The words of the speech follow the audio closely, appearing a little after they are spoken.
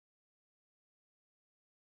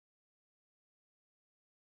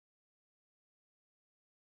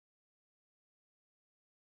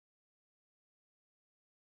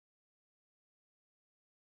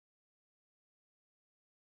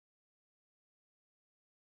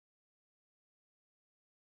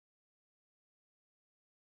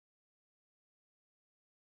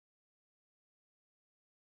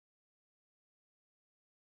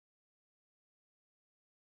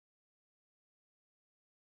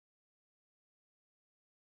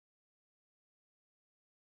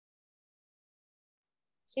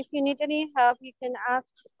If you need any help, you can ask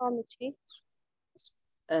the committee.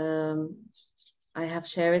 I have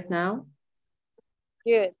shared it now.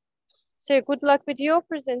 Good. So good luck with your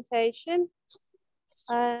presentation,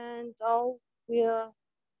 and I'll will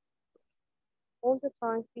all the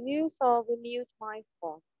time for you. So I will mute my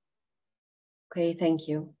phone. Okay, thank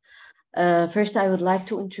you. First, I would like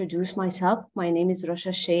to introduce myself. My name is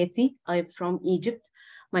Rosha Shayati. I'm from Egypt.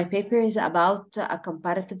 My paper is about a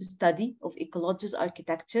comparative study of ecologist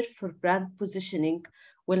architecture for brand positioning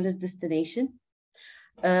wellness destination.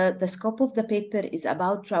 The scope of the paper is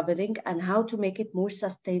about traveling and how to make it more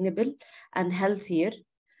sustainable and healthier,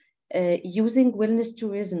 using wellness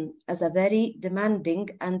tourism as a very demanding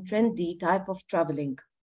and trendy type of traveling,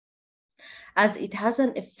 as it has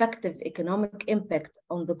an effective economic impact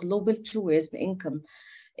on the global tourism income.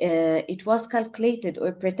 It was calculated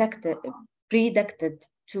or predicted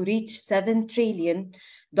to reach $7 trillion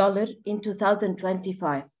in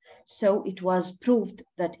 2025. So it was proved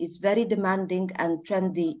that it's very demanding and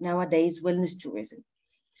trendy nowadays, wellness tourism.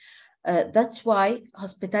 That's why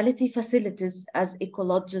hospitality facilities as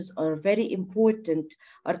ecologists are very important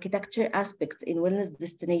architecture aspects in wellness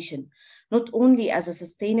destination, not only as a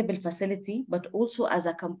sustainable facility, but also as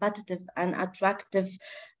a competitive and attractive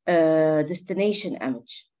destination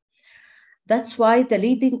image. That's why the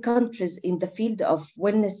leading countries in the field of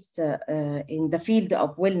wellness,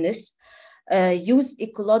 use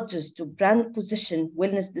ecologists to brand position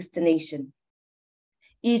wellness destination.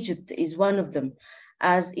 Egypt is one of them,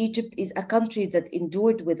 as Egypt is a country that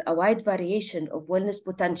endured with a wide variation of wellness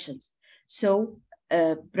potentials. So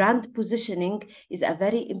brand positioning is a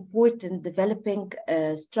very important developing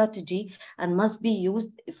strategy and must be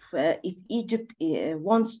used if Egypt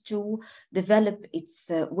wants to develop its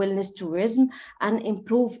wellness tourism and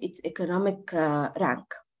improve its economic rank.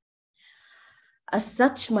 As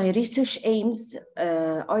such, my research aims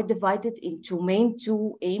are divided into main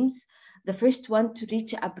two aims. The first one, to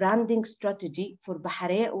reach a branding strategy for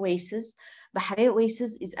Bahariya Oasis. Bahariya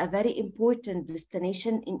Oasis is a very important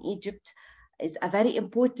destination in Egypt, is a very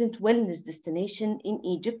important wellness destination in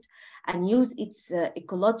Egypt, and use its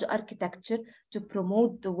ecological architecture to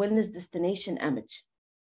promote the wellness destination image.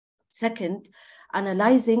 Second,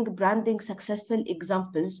 analyzing branding successful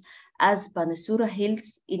examples as Bansura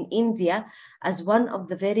Hills in India as one of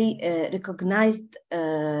the very recognized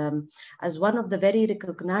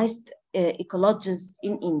ecologists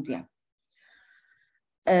in India.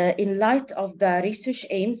 In light of the research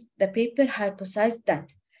aims, the paper hypothesized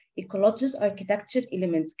that ecologist architecture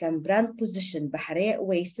elements can brand position Bahariya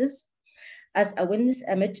Oasis as a wellness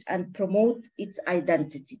image and promote its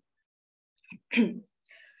identity.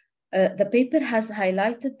 The paper has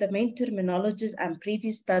highlighted the main terminologies and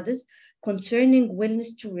previous studies concerning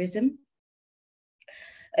wellness tourism,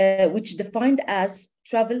 which defined as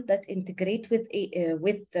travel that integrate with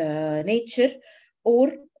nature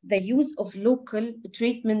or the use of local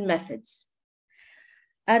treatment methods,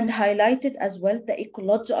 and highlighted as well the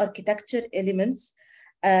ecological architecture elements,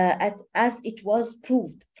 as it was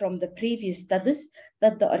proved from the previous studies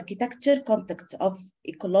that the architecture context of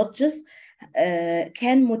ecologists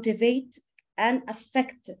can motivate and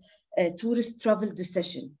affect tourist travel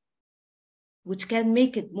decision, which can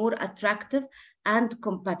make it more attractive and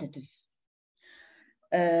competitive.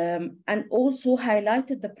 And also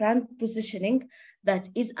highlighted the brand positioning that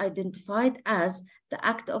is identified as the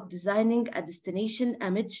act of designing a destination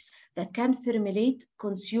image that can formulate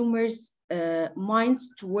consumers'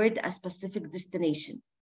 minds toward a specific destination.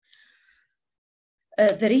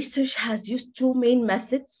 The research has used two main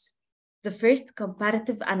methods. The first,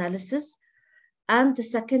 comparative analysis, and the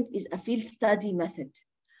second is a field study method,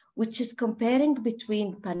 which is comparing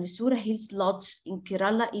between Bansura Hills Lodge in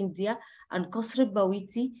Kerala, India, and Qasr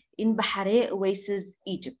Bawiti in Bahariya Oasis,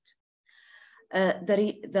 Egypt.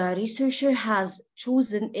 The researcher has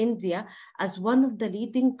chosen India as one of the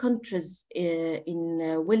leading countries in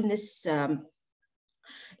wellness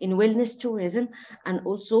tourism, and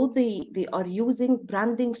also they are using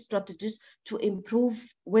branding strategies to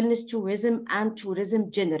improve wellness tourism and tourism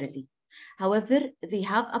generally. However, they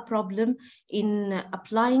have a problem in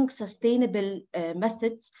applying sustainable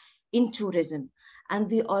methods in tourism, and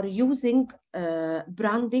they are using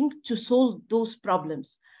branding to solve those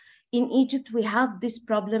problems. In Egypt, we have this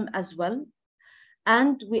problem as well,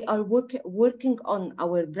 and we are working on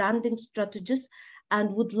our branding strategies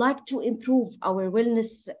and would like to improve our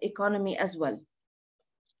wellness economy as well.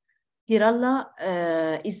 Kerala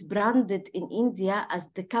is branded in India as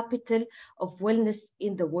the capital of wellness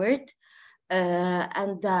in the world.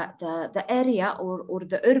 and the area or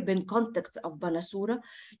the urban context of Banasura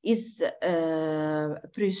is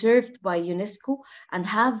preserved by UNESCO and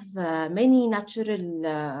have many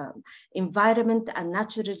natural environment and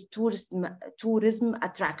natural tourism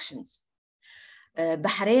attractions.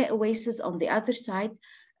 Bahrain Oasis, on the other side,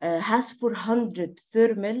 has 400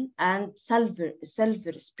 thermal and silver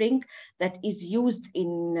spring that is used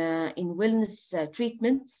in wellness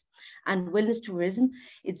treatments and wellness tourism.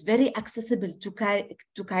 It's very accessible to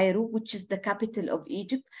Cairo, which is the capital of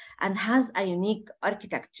Egypt, and has a unique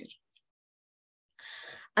architecture.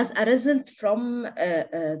 As a result from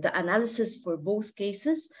the analysis for both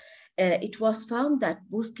cases, it was found that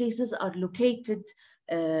both cases are located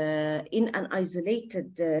in an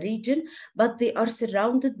isolated region, but they are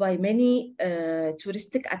surrounded by many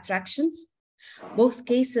touristic attractions. Both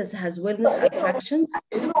cases has wellness attractions.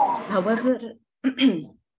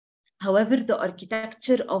 However, the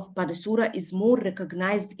architecture of Banasura is more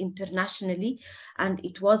recognized internationally, and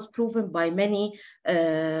it was proven by many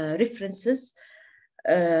references.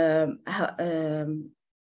 And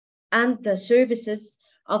the services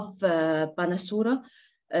of Banasura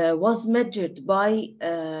was measured by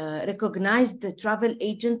recognized travel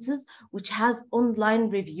agencies, which has online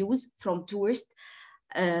reviews from tourists,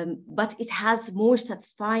 but it has more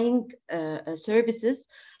satisfying services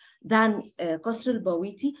than Qasr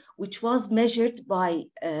al-Bawiti, which was measured by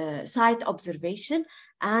site observation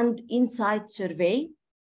and in-site survey.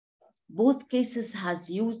 Both cases has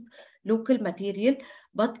used local material,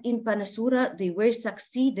 but in Banasura they were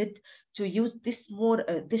succeeded to use this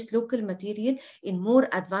local material in more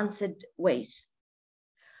advanced ways.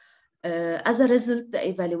 As a result, the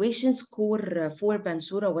evaluation score for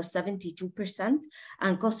Banasura was 72%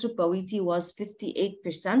 and Qasr al-Bawiti was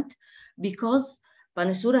 58%, because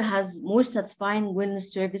Banasura has more satisfying wellness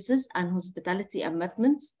services and hospitality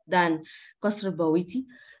amendments than Qasr al-Bawiti.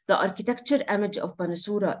 The architecture image of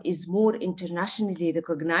Banasura is more internationally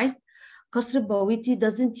recognized. Qasr al-Bawiti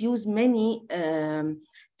doesn't use many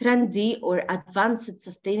trendy or advanced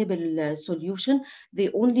sustainable solution. They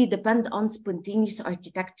only depend on spontaneous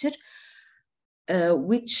architecture,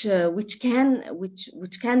 which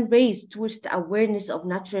can raise tourist awareness of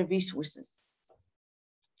natural resources.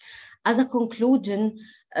 As a conclusion,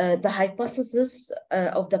 the hypothesis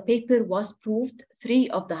of the paper was proved. 3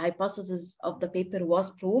 of the hypotheses of the paper was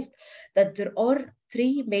proved that there are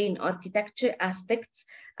 3 main architecture aspects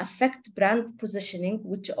affect brand positioning,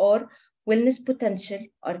 which are wellness potential,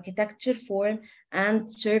 architecture form,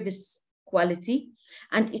 and service quality.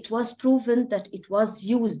 And it was proven that it was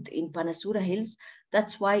used in Banasura Hills.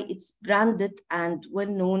 That's why it's branded and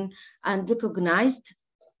well-known and recognized.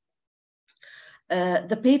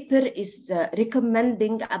 The paper is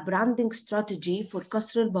recommending a branding strategy for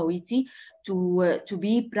Qasr al-Bawiti to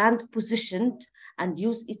be brand positioned and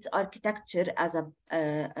use its architecture as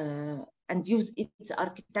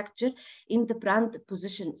in the brand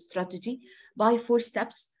position strategy by 4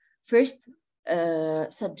 steps. First,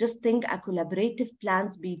 suggesting a collaborative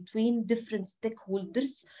plans between different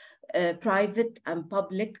stakeholders, private and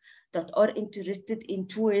public, that are interested in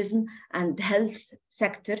tourism and health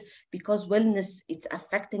sector, because wellness, it's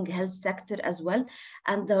affecting health sector as well.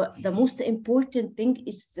 And the most important thing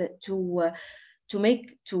is to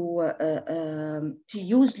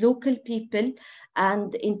use local people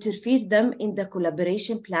and interfere them in the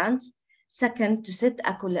collaboration plans. Second, to set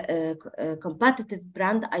a competitive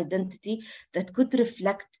brand identity that could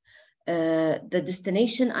reflect the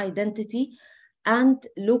destination identity and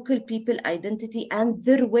local people identity and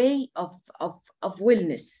their way of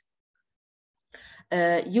wellness,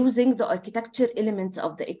 using the architecture elements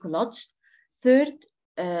of the ecology. Third,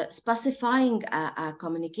 specifying a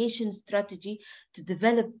communication strategy to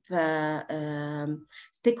develop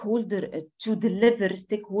deliver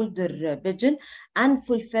stakeholder vision and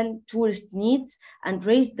fulfill tourist needs and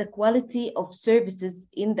raise the quality of services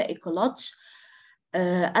in the ecology.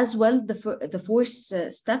 As well, the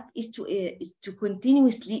 4th step is to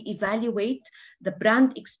continuously evaluate the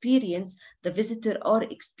brand experience the visitor are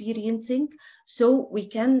experiencing, so we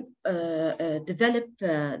can develop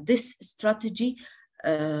this strategy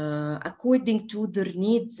according to their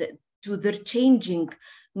needs, to their changing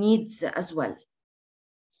needs as well.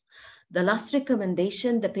 The last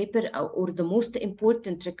recommendation, the paper, or the most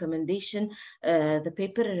important recommendation, the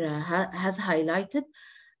paper has highlighted.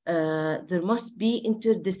 There must be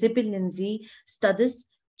interdisciplinary studies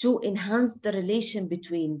to enhance the relation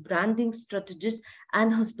between branding strategies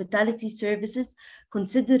and hospitality services,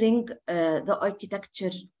 considering the architecture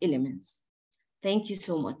elements. Thank you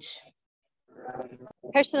so much.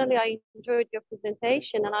 Personally, I enjoyed your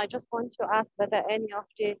presentation, and I just want to ask whether any of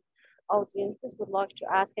the audiences would like to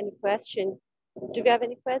ask any question. Do we have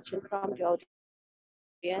any question from the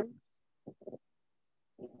audience?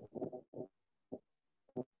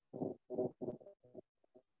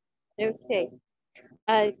 Okay.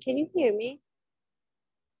 Can you hear me?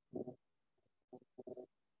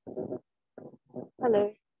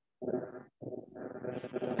 Hello.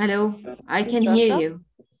 Hello, I can hear you.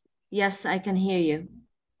 Yes, I can hear you.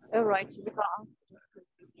 All right.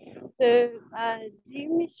 So, dear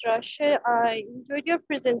Ms. Rasha, I enjoyed your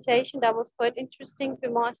presentation. That was quite interesting for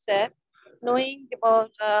myself. Knowing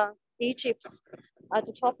about Egypt,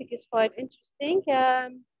 the topic is quite interesting.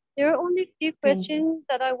 There are only a few questions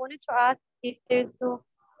that I wanted to ask if there's no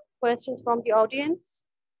questions from the audience.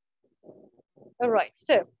 All right.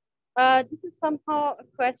 So, this is somehow a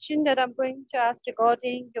question that I'm going to ask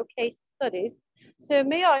regarding your case studies. So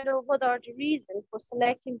may I know what are the reasons for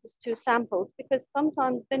selecting these two samples? Because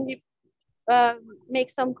sometimes when you make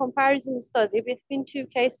some comparison study between two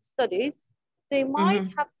case studies, they might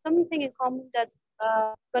have something in common that's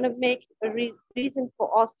going to make a reason for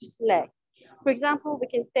us to select. For example, we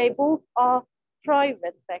can say both are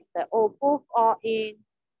private sector or both are in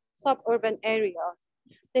suburban areas.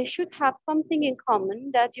 They should have something in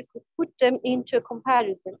common that you could put them into a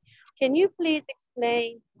comparison. Can you please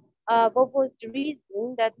explain what was the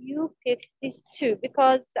reason that you picked these two?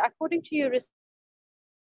 Because according to your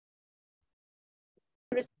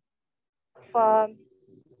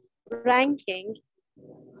ranking,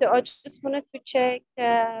 so I just wanted to check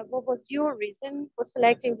what was your reason for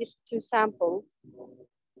selecting these two samples?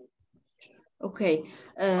 Okay,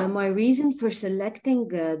 my reason for selecting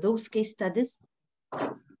those case studies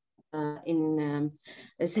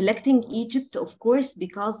selecting Egypt, of course,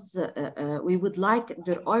 because we would like,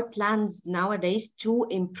 there are plans nowadays to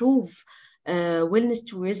improve wellness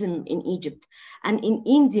tourism in Egypt and in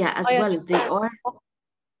India as well. They are.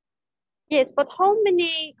 Yes, but how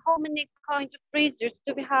many kinds of research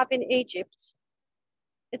do we have in Egypt?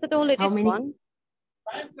 Is it only this one?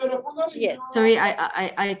 Yes. Sorry,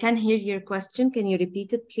 I can't hear your question. Can you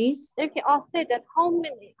repeat it, please? Okay, I'll say that how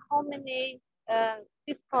many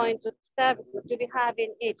this kind of services do we have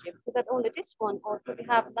in Egypt? Is that only this one, or do we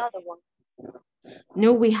have another one?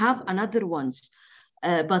 No, we have another ones,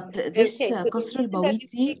 but this Qasr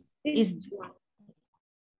al-Bawiti is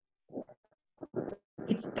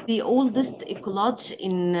it's the oldest eco-lodge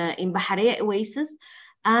in Bahariya Oasis,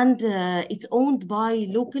 and it's owned by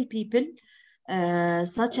local people,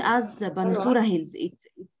 such as Banasura Hills. It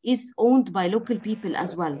is owned by local people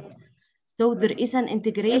as well. So there is an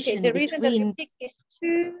integration the reason between. That you pick these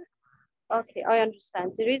two, okay, I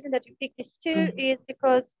understand. The reason that you pick these two is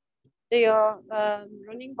because they are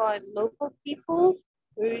running by local people.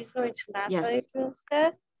 There is no international influence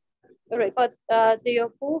there. All right, but they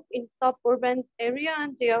are both in suburban area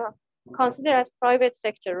and they are considered as private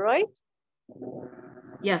sector, right?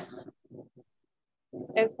 Yes.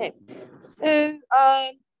 Okay. So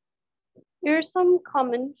here are some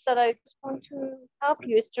comments that I just want to help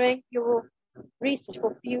you strengthen your research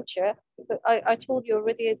for future. I told you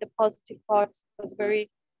already the positive parts was very,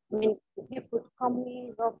 you could come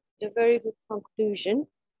up with a very good conclusion.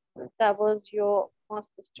 That was your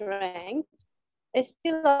master strength.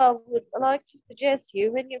 Still, I would like to suggest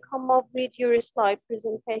you, when you come up with your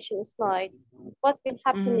presentation slide, what will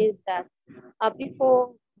happen is that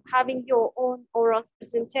before having your own oral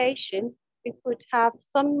presentation, we could have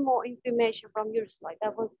some more information from your slide.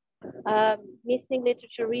 That was missing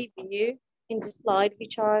literature review in the slide,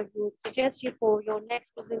 which I would suggest you for your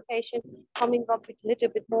next presentation, coming up with a little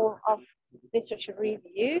bit more of literature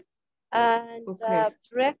review. And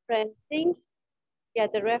referencing,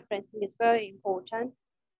 the referencing is very important.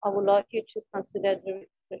 I would like you to consider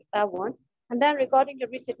that one. And then regarding the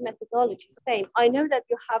research methodology, same. I know that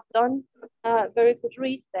you have done very good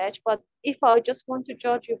research, but if I just want to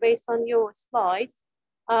judge you based on your slides,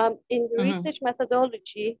 in the research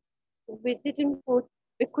methodology, we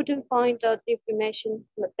couldn't find out the information,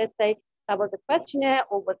 let's say, about the questionnaire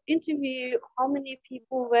or what interview, how many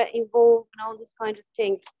people were involved and all these kind of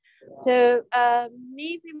things. So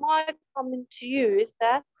maybe my comment to you is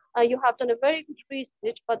that you have done a very good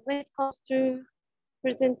research, but when it comes to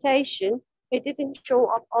presentation, it didn't show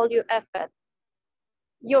up all your effort.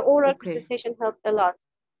 Your oral presentation helped a lot,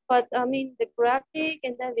 but I mean the graphic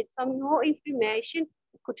and then with some more information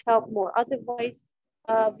could help more. Otherwise,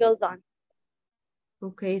 well done.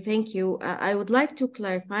 Okay, thank you. I would like to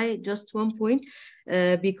clarify just one point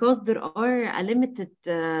because there are a limited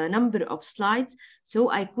number of slides, so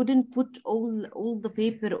I couldn't put all the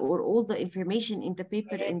paper or all the information in the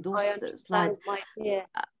paper in those slides.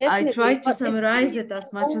 I tried to summarize it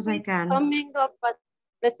as much as I can. Coming up, but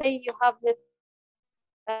let's say you have this,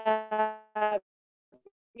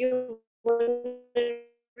 you will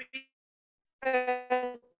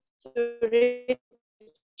refer to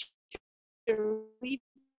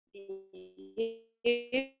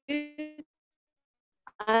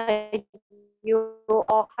you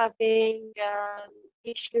are having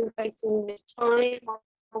issue facing the time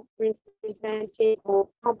of presenting or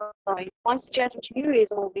PowerPoint. My suggestion to you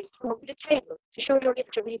is always to come up with a table to show your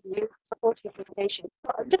literature review, support your presentation.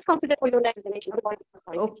 Just consider for your next presentation.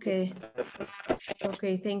 Okay.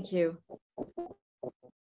 Okay, thank you.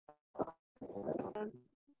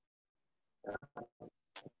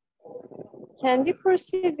 Can we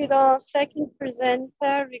proceed with our second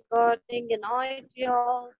presenter regarding an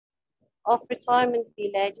ideal of retirement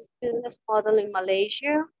village business model in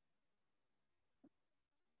Malaysia?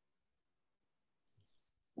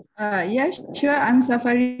 Yes, sure. I'm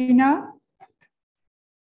Safarina.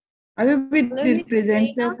 I will be the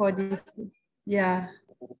presenter for this. Yeah.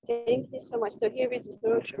 Thank you so much. So here is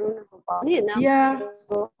Sharuna Bobani, and Yeah.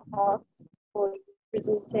 for your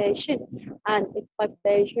presentation. And it's my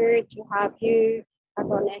pleasure to have you as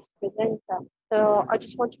our next presenter. So I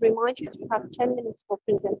just want to remind you, you have 10 minutes for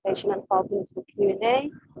presentation and 5 minutes for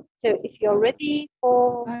Q&A. So if you're ready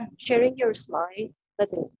for sharing your slide,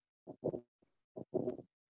 let's do it.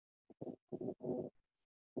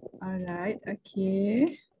 All right.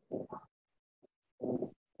 Okay.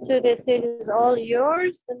 So the stage is all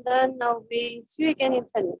yours, and then I'll be see you again in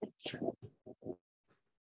 10 minutes.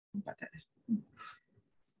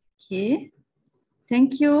 Okay.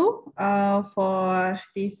 Thank you for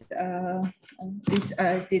this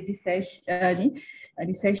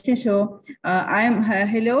session. So I'm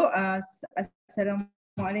hello.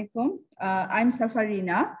 Assalamualaikum. I'm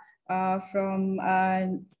Safarina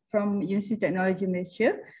from Universiti Teknologi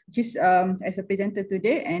Malaysia, just as a presenter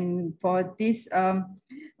today. And for this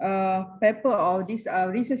paper or this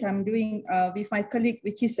research I'm doing with my colleague,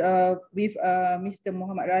 which is with Mr.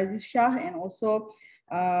 Muhammad Razif Shah, and also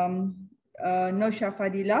Nosha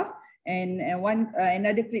Fadila, and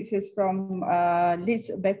another colleague is from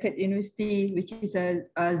Leeds Beckett University, which is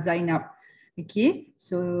Zainab. Okay,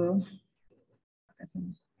 so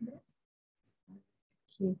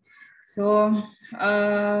okay, so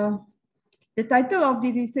the title of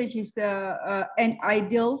the research is "An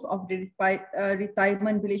Ideals of the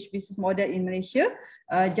Retirement Village Business Model in Malaysia."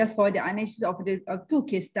 Just for the analysis of the two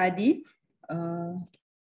case study.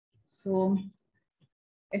 So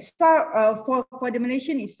as far for the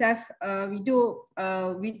Malaysian itself, we do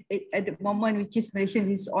at the moment, which is Malaysia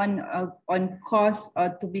is on course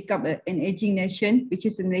to become an aging nation, which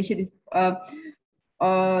is Malaysia is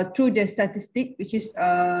through the statistic, which is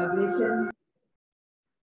Malaysia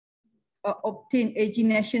obtain aging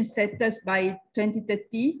nation status by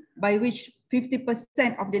 2030, by which 50%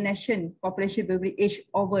 of the nation population will be aged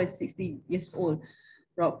over 60 years old.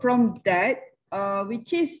 From that,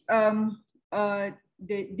 which is from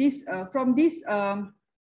these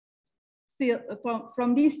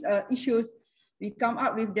issues, we come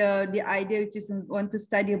up with the idea, which is we want to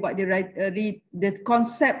study about the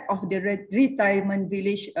concept of the retirement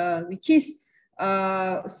village, which is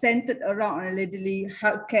centered around elderly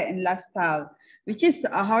healthcare and lifestyle, which is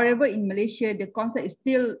however in Malaysia the concept is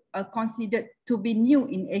still considered to be new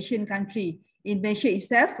in Asian country. In Malaysia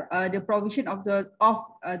itself, the provision of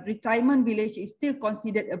retirement village is still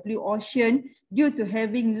considered a blue ocean due to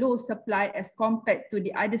having low supply as compared to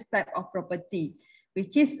the other type of property,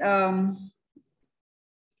 which is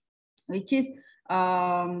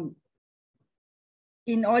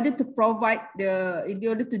in order to provide in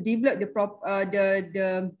order to develop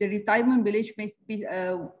the retirement village may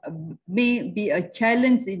be a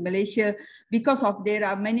challenge in Malaysia because of there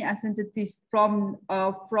are many uncertainties from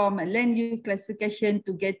land use classification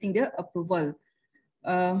to getting the approval.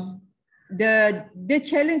 The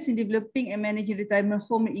challenge in developing and managing retirement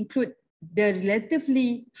home include the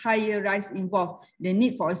relatively higher rise involved, the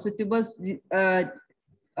need for a suitable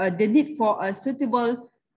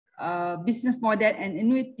business model and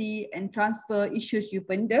annuity and transfer issues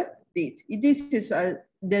upon the date. This is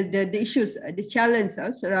the issues, the challenge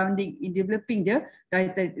surrounding in developing the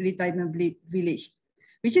retirement village,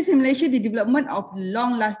 which is in Malaysia, the development of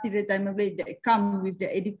long-lasting retirement village that come with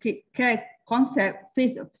the educate care concept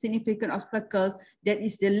face a significant obstacle, that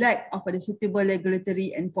is the lack of a suitable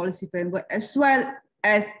regulatory and policy framework as well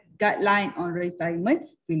as guideline on retirement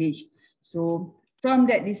village. So from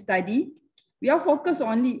that, this study, we are focused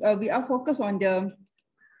on the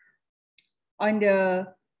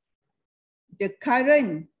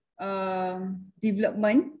current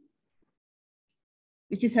development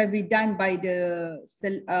which is have been done by the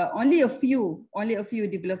only a few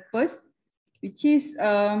developers, which is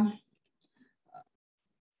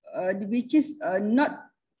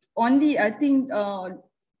not only, I think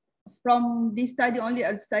from this study only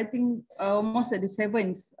citing almost the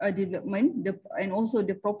seventh development, and also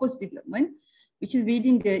the proposed development, which is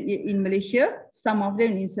within in Malaysia. Some of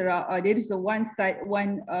them in Sarawak. There is a one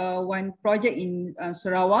project in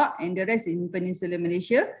Sarawak, and the rest in Peninsular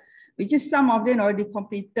Malaysia, which is some of them already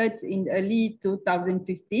completed in early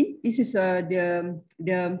 2015. This is the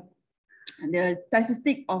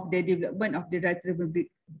statistic of the development of the right-driven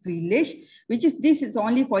village, which is this is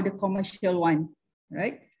only for the commercial one,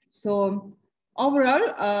 right? So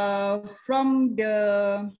overall, from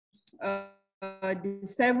the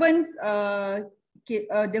seventh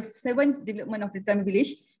development of retirement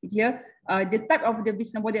village here, the type of the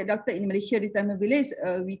business model adopted in Malaysia retirement village,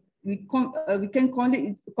 we can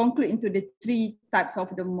conclude into the three types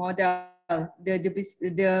of the model, the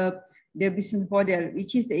business model,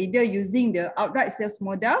 which is either using the outright sales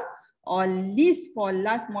model or lease for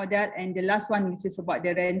life model, and the last one, which is about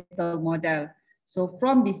the rental model. So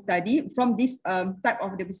from this study, from this type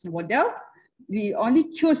of the business model, we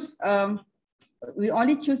only choose the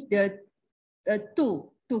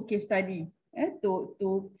two case study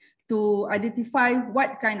to identify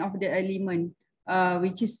what kind of the element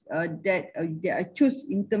which is that I choose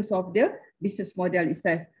in terms of the business model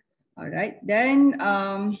itself. All right, then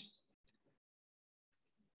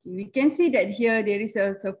we can see that here there is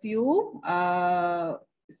a few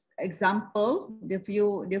example, the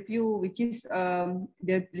few which is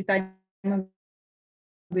the retirement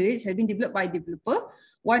village has been developed by developer.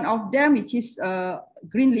 One of them, which is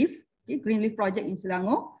Greenleaf, Greenleaf project in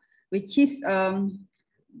Selangor, which is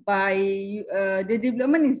by the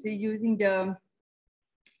development is using the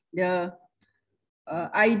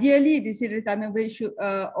ideally this retirement village should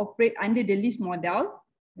operate under the lease model,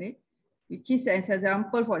 right? Which is as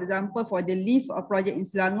example, for example, for the LEAF project in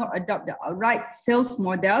Selangor, adopt the outright sales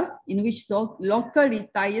model in which local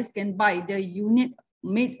retirees can buy the unit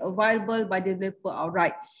made available by the developer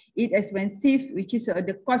outright. It's expensive, which is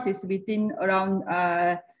the cost is between around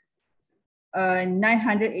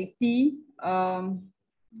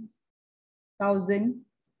 980,000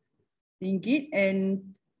 ringgit and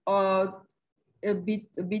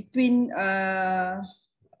between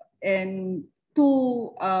and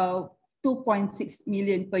 2.6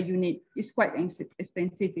 million per unit. Is quite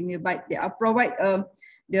expensive in here, but they provide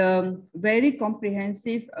the very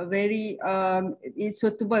comprehensive, very is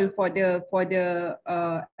suitable for the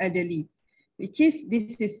elderly, which is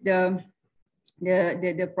this is the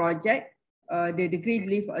project, the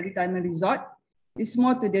Greenleaf Retirement Resort. It's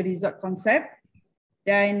more to the resort concept.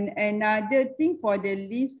 Then another thing for the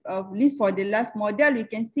list for the life model, you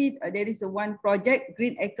can see there is a one project,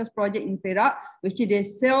 Green Acres project in Perak, which they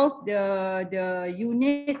sells the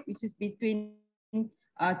unit, which is between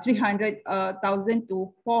 300,000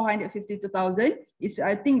 to 452,000. Is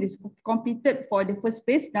I think this completed for the first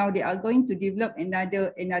phase. Now they are going to develop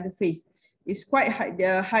another phase. It's quite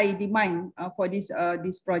high demand for this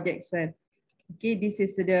project. So, okay, this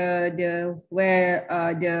is the where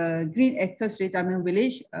the Green Acres Retirement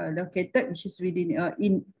Village located, which is within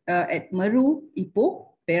at Meru, Ipoh,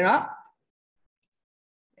 Perak.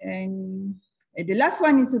 And the last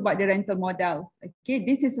one is about the rental model. Okay,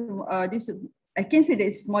 this I can say that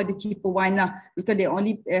it's more the cheaper one lah, because they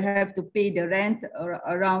only have to pay the rent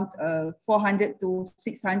around 400 to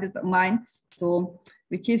 600 a month. So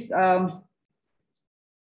which is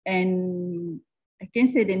and I can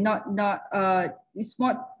say they're not it's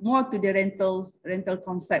more to the rental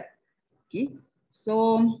concept. Okay,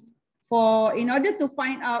 so in order to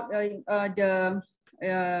find out the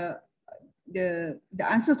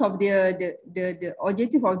answers of the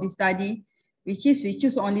objective of the study, which is we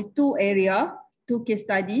choose only two case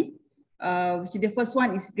study. Which the first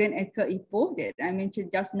one is Grand Acre Ipoh that I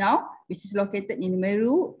mentioned just now, which is located in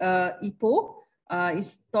Meru, Ipoh.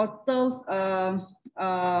 Its totals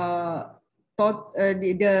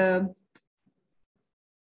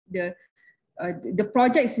the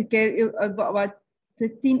project is about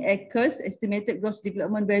 13 acres, estimated gross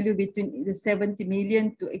development value between 70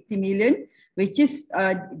 million to 80 million, which is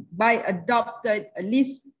by adopted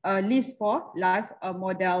lease for life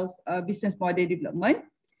models, business model development.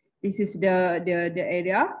 This is the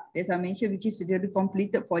area, as I mentioned, which is already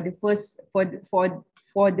completed for the first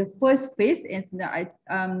phase, and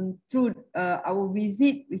through our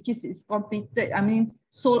visit, which is completed, I mean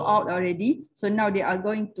sold out already. So now they are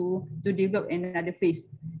going to develop another phase,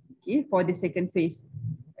 okay, for the second phase.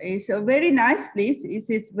 It's a very nice place.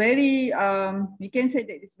 It's very, we can say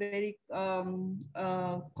that it's very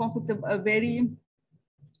comfortable, very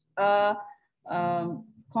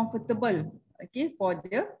comfortable, okay, for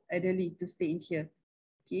the elderly to stay in here.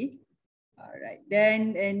 Okay, all right.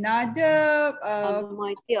 Then another.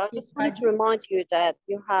 My dear, I just wanted to remind you that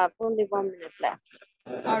you have only 1 minute left.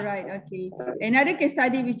 All right, okay. Another case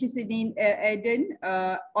study which is in Eden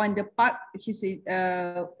on the park, which is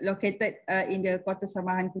located in the Kota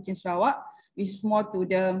Samahan, Kuching, Sarawak, which is more to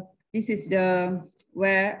the, this is the,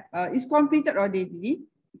 where it's completed already.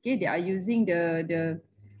 Okay, they are using the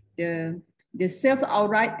sales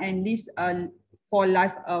outright and lease for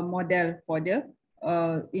life model for the,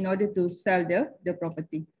 in order to sell the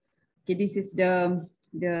property. Okay, this is the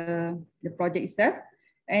project itself.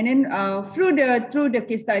 And then through the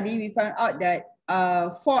case study, we found out that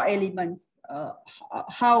 4 elements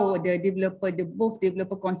how the both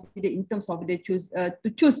developer consider in terms of the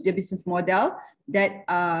choose the business model that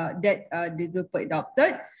developer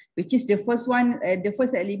adopted, which is the first one. The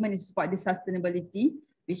first element is about the sustainability,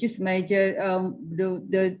 which is major.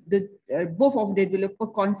 Both of the developer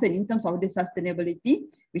concern in terms of the sustainability,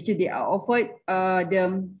 which they are offered.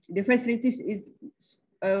 The facilities is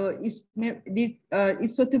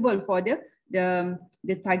suitable for the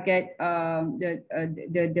target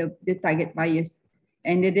the target buyers.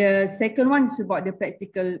 And the second one is about the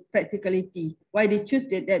practicality. Why they choose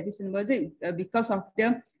that business model? Because of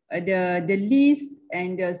the lease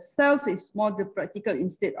and the sales is more the practical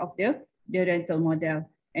instead of the rental model.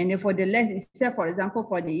 And then for the lease itself, for example,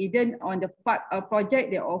 for the Eden on the park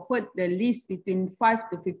project, they offered the lease between 5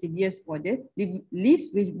 to 15 years for the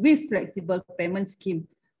lease with flexible payment scheme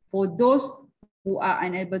for those who are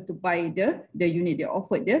unable to buy the unit. They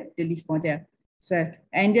offered the lease model as well.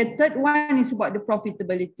 And the third one is about the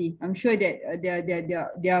profitability. I'm sure that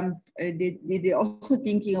they're also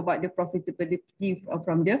thinking about the profitability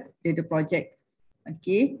from the project.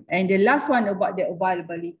 Okay, and the last one about the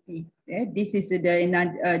availability. This is the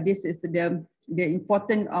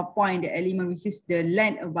important point, the element, which is the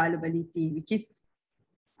land availability, which is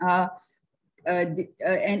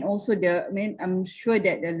and also I'm sure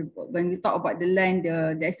that when we talk about the land,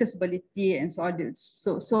 the accessibility and so on,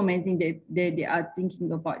 so many things that they are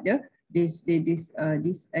thinking about this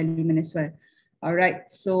element as well. All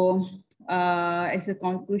right, so as a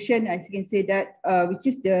conclusion, as you can say that which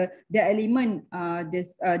is the element,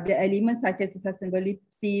 the elements such as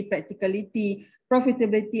sustainability, practicality,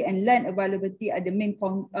 profitability, and land availability are the main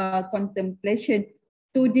contemplation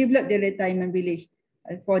to develop the retirement village.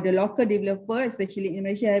 For the local developer, especially in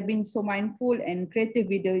Malaysia, have been so mindful and creative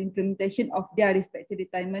with the implementation of their respective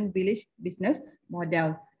retirement village business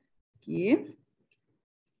model. Okay.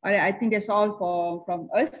 All right, I think that's all from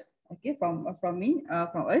us. Okay, from me,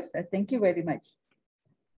 from us. Thank you very much.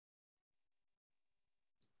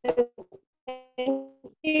 Thank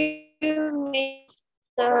you,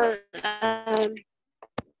 Mr.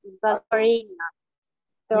 Balfarina.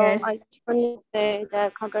 So yes. I just want to say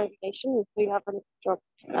that congratulations, you have a job.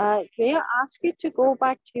 May I ask you to go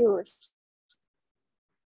back to your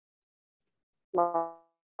slide?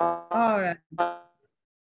 All right.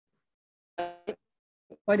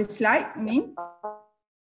 For the slide, you mean?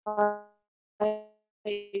 I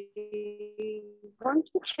want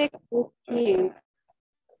to check with you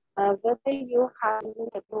whether you have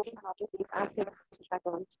the moving objective active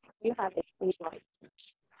background. You have it in your slide.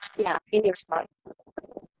 Yeah, in your slide.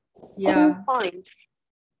 Yeah. Can you find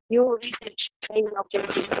your research training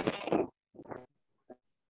objectives?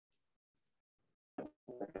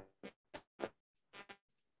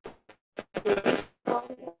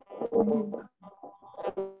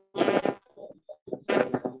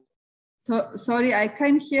 So sorry, I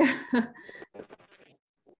can't hear.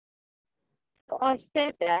 So I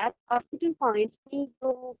said that I couldn't find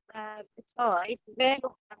your slide where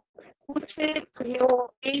you have put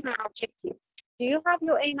your aim and objectives. Do you have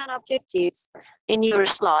your aim and objectives in your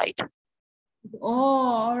slide?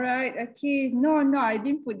 Oh, all right. Okay. No, I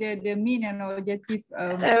didn't put the mean and objective.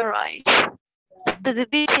 All right. So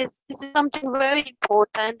this is something very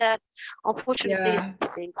important that unfortunately is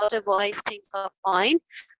missing. Otherwise, things are fine.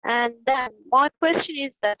 And then my question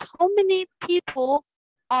is that how many people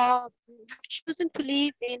have chosen to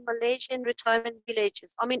live in Malaysian retirement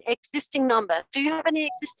villages? I mean, existing number. Do you have any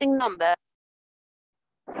existing number?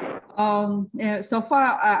 So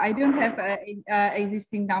far, I don't have an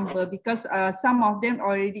existing number because some of them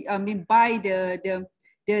already buy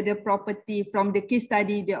the property from the case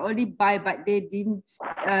study. They already buy, but they didn't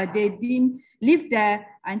live there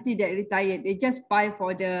until they retired. They just buy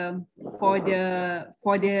for the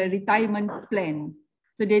retirement plan.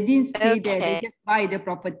 So they didn't stay there, they just buy the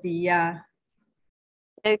property, yeah.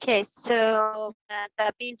 Okay, so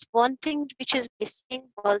that means one thing which is missing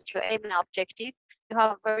was your aim and objective. You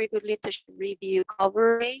have a very good literature review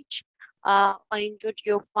coverage. I enjoyed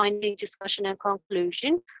your finding, discussion, and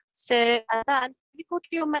conclusion. So, and then we go to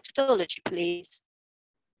your methodology, please.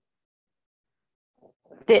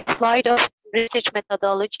 The slide of research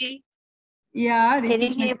methodology. Yeah, Can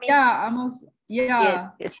you hear me? Yeah, almost.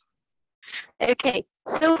 Yeah. Yes. Okay.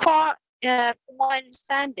 So far, from my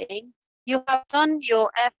understanding, you have done your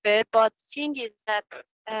effort, but the thing is that,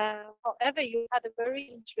 however, you had a very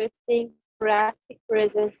interesting graphic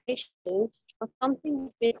presentation, but something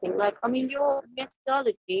is missing. Like, I mean, your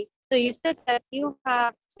methodology. So you said that you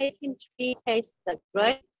have taken 3 case studies,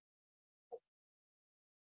 right?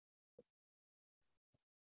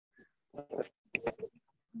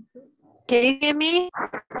 Can you hear me?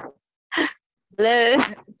 Hello.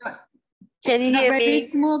 Can you hear me? Not very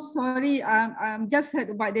smooth. Sorry. Just heard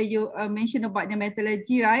about you mentioned about the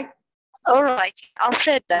methodology, right? All right. I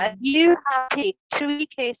said that you have picked 3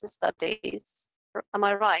 case studies. Am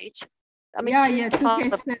I right? I mean, yeah, 2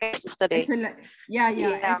 case studies. I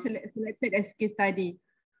selected as case study.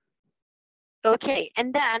 Okay,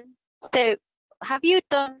 and then, so have you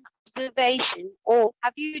done observation, or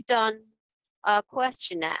have you done a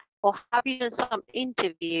questionnaire, or have you done some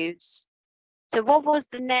interviews? So what was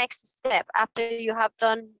the next step after you have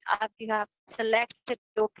selected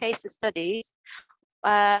your case studies?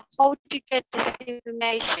 How did you get this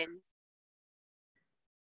information?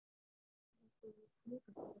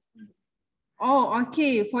 Oh,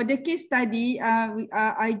 okay. For the case study,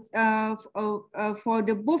 for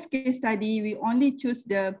the both case study, we only choose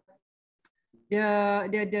the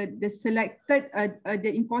selected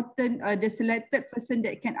the selected person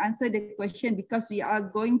that can answer the question, because we are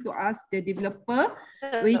going to ask the developer,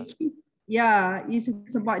 which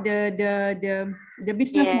is about the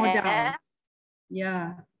business model.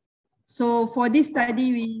 Yeah. So for this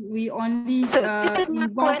study, we only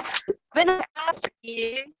involve. When I ask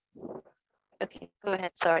you, okay, go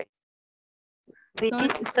ahead. Sorry. With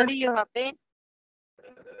this study you have been.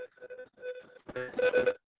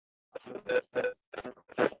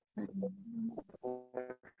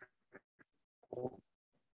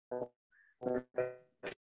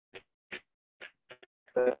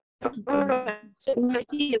 So my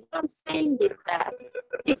dear, what I'm saying is that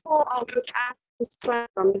before I would ask this question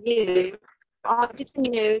from you, I didn't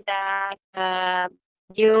know that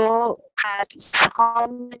you had how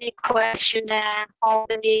many questionnaire, how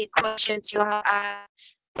many questions you have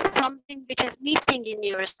asked, something which is missing in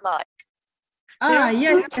your slide.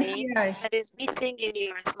 Yes. That is missing in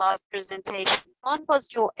your slide presentation. What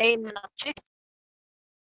was your aim and objective?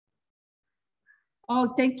 Oh,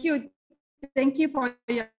 thank you for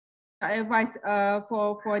your advice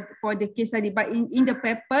for the case study. But in the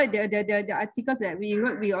paper, the articles that we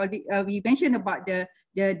wrote, we already we mentioned about the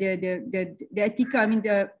article. I mean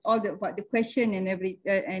about the question and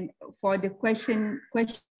and for the question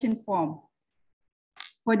form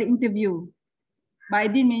for the interview. But I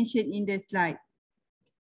didn't mention in the slide.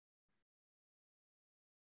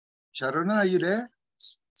 Sharona, are you there?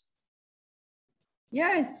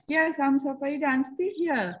 Yes, I'm Safarida. I'm still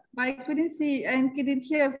here, but I couldn't see and couldn't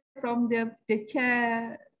hear from the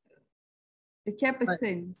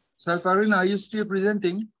chairperson. Safarina, are you still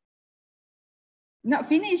presenting? Not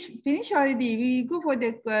finished already. We go for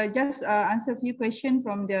the just answer a few questions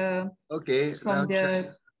from the right.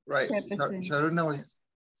 chairperson.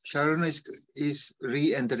 Sharona is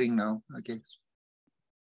re-entering now. Okay.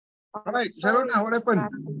 All right, Sharona, what happened?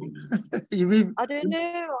 I don't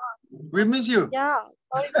know. We miss you. Yeah,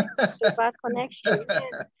 sorry, bad connection.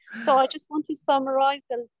 So I just want to summarize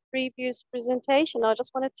the previous presentation. I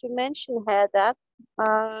just wanted to mention here that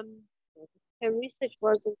her research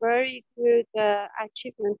was a very good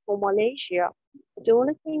achievement for Malaysia. The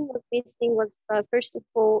only thing was missing was, first of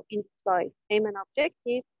all, in the slide, aim and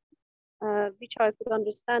objective, which I could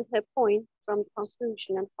understand her point from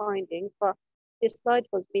conclusion and findings, but this slide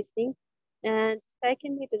was missing. And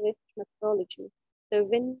secondly, the research methodology. So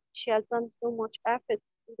when she has done so much effort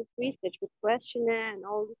in this research with questionnaire and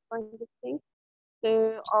all these kinds of things,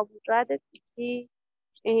 so I would rather see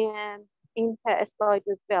in her slide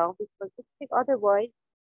as well, because otherwise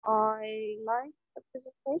I like the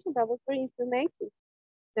presentation. That was very informative.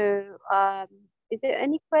 So is there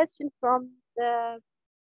any question from the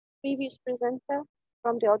previous presenter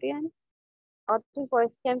from the audience?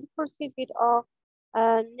 Otherwise, can we proceed with our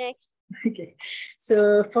next? Okay,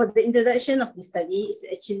 so for the introduction of the study, it's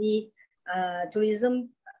actually tourism.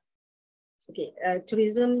 Okay,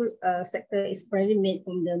 tourism sector is primarily made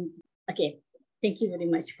from the Thank you very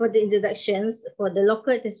much. For the introductions, for the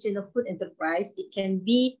local traditional food enterprise, it can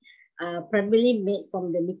be primarily made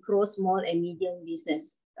from the micro, small, and medium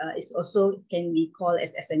business. It also can be called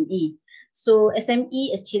as SME. So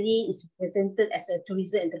SME actually is presented as a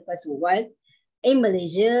tourism enterprise worldwide. In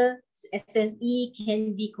Malaysia, SME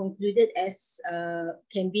can be concluded as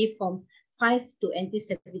can be from 5 to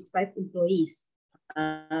 75 employees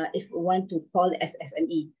if we want to call as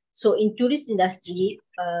SME. So in tourist industry,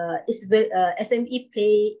 SME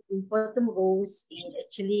play important roles in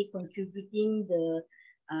actually contributing the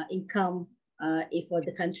income for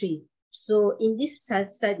the country. So in this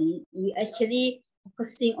study, we actually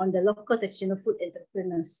focusing on the local traditional food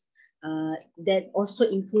entrepreneurs that also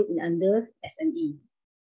include in under SME.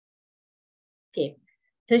 Okay,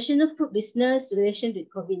 traditional food business relation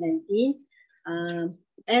with COVID-19.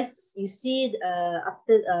 As you see,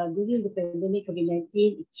 after during the pandemic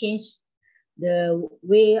COVID-19, it changed the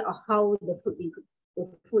way of how the food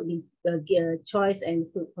choice and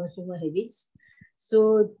food consumer habits.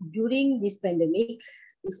 So during this pandemic,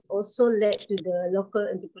 it's also led to the local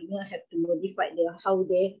entrepreneur have to modify how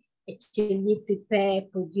they actually prepare,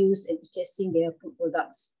 produce, and purchasing their food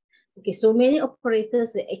products. Okay, so many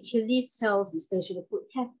operators that actually sells this traditional food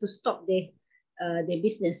have to stop their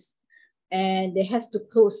business, and they have to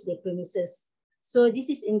close their premises. So this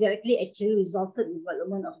is indirectly actually resulted in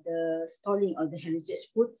development of the stalling of the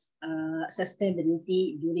heritage foods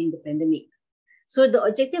sustainability during the pandemic. So the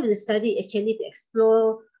objective of the study is actually to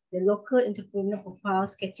explore the local entrepreneur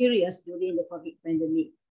profiles criteria during the COVID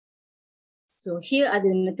pandemic. So here are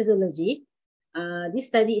the methodology. This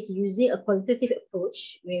study is using a qualitative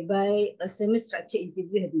approach whereby a semi-structured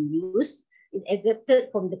interview has been used. It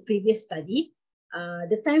adapted from the previous study.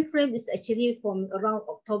 The time frame is actually from around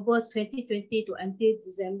October 2020 to until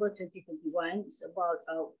December 2021. It's about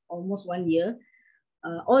almost 1 year.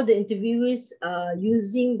 All the interviewees are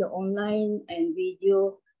using the online and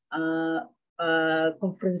video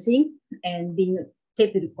conferencing and being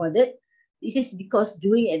tape recorded. This is because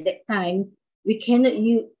during at that time, we cannot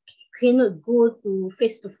go to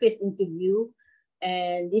face-to-face interview.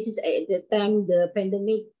 And this is at the time the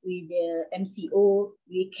pandemic with the MCO,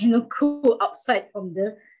 we cannot go outside from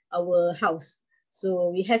our house. So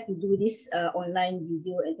we have to do this online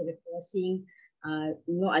video and teleconferencing,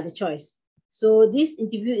 no other choice. So this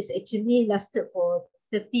interview is actually lasted for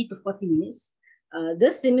 30 to 40 minutes.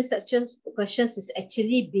 The semi-structured questions is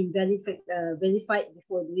actually been verified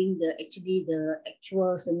before doing the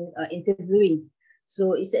actual interviewing.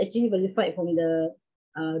 So it's actually verified from the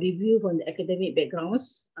review from the academic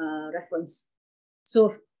backgrounds reference.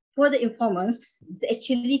 So for the informants, it's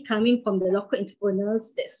actually coming from the local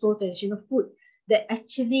entrepreneurs that sold traditional food that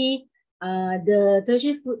actually the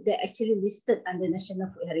traditional food that actually listed under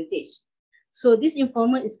National Food Heritage. So this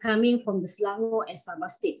informant is coming from the Selangor and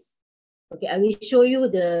Sabah states. Okay, I will show you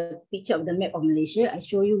the picture of the map of Malaysia. I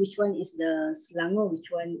show you which one is the Selangor,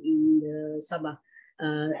 which one in the Sabah,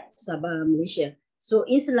 Malaysia. So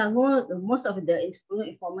in Selangor, most of the entrepreneur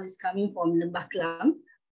informant is coming from Lembah Kelang,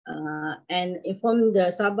 and from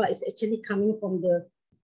the Sabah is actually coming from the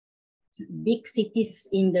big cities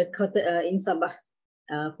in the in Sabah.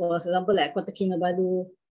 For example, like Kota Kinabalu,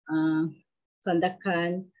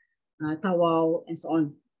 Sandakan, Tawau, and so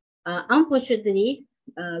on. Unfortunately,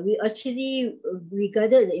 we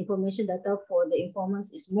gathered the information data for the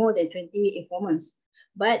informants is more than 20 informants.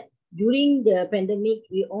 But during the pandemic,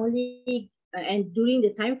 we only and during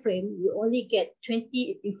the time frame, we only get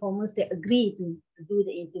 20 informants that agree to do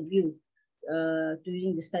the interview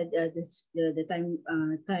during the study, the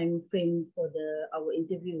time frame for our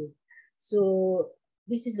interview. So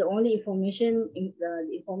this is the only information the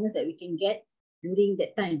informants that we can get during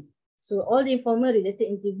that time. So all the informer related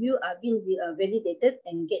interview are being validated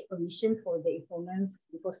and get permission for the informants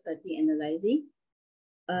before starting analyzing.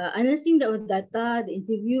 Analyzing the data, the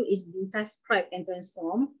interview is being transcribed and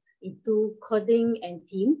transformed into coding and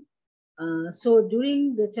theme. So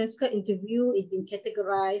during the transcript interview, it's been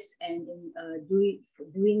categorized and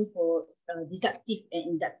doing for deductive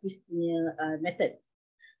and inductive method.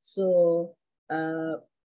 So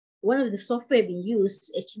one of the software being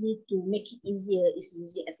used actually to make it easier is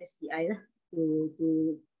using SSTI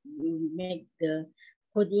to make the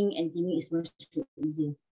coding and theming is much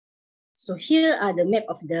easier. So here are the map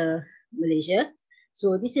of the Malaysia.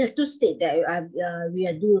 So this is two states that we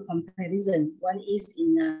are doing a comparison. One is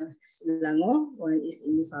in Selangor, one is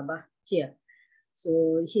in Sabah here.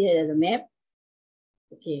 So here are the map.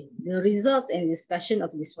 Okay, the results and discussion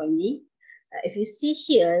of this finding. If you see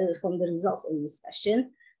here from the results of the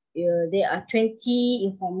discussion, there are 20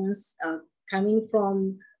 informants coming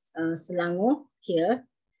from Selangor here.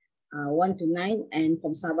 1 to 9, and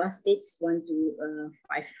from Sabah states 1 to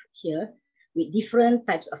 5 here, with different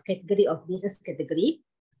types of category of business category,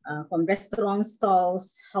 from restaurant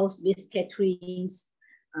stalls, house-based caterings,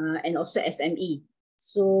 and also SME.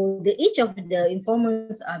 So the age of the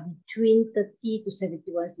informants are between 30 to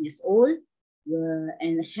 71 years old,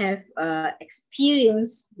 and have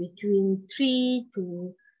experience between 3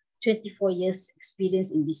 to 24 years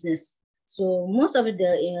experience in business. So most of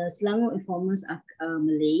the Selangor informants are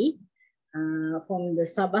Malay. From the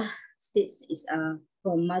Sabah states is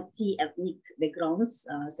from multi-ethnic backgrounds,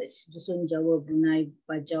 such as Dusun, Jawa, Brunei,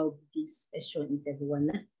 Bajau, Bugis, as shown in table 1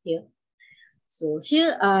 here. So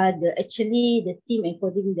here are actually the team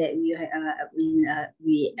encoding that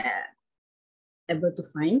we able to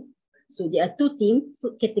find. So there are 2 teams,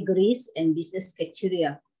 food categories and business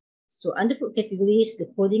criteria. So under food categories, the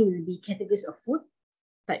coding will be categories of food,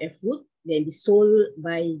 type of food, that be sold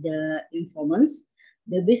by the informants.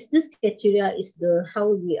 The business criteria is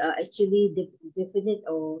how we are actually definite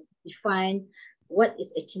or define what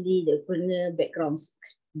is actually the entrepreneurial backgrounds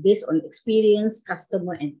based on experience,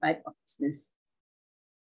 customer, and type of business.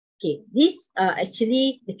 Okay, these are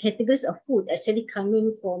actually the categories of food actually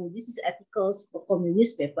coming from, this is articles from the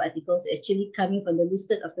newspaper articles actually coming from the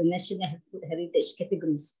list of the national food heritage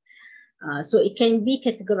categories. So it can be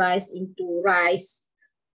categorized into rice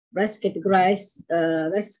categories,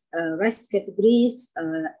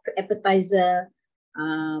 appetizer,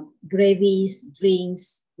 gravies,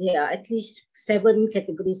 drinks. There are at least 7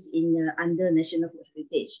 categories in under national food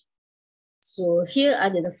heritage. So here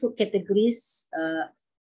are the food categories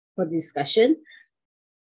for discussion.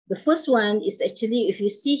 The first one is actually, if you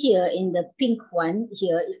see here in the pink one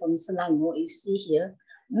here, from Selangor, you see here,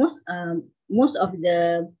 most of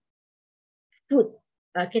the food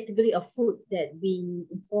category of food that been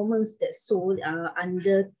informants that sold are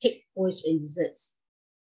under cake, porridge, and desserts.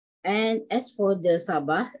 And as for the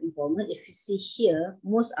Sabah informant, if you see here,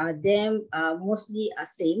 most of them are mostly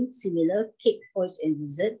similar, cake, porridge, and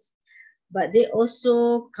desserts. But they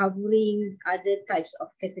also covering other types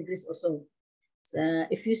of categories also. So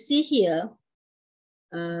if you see here,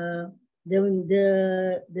 the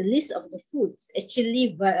list of the foods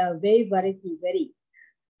actually very varied.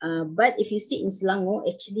 But if you see in Selangor,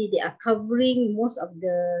 actually they are covering most of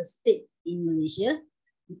the state in Malaysia,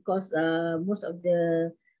 because most of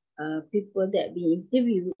the people that we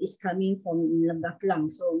interview is coming from Lembah Kelang.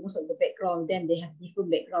 So most of the background, then they have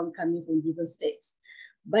different background coming from different states.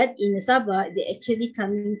 But in Sabah, they actually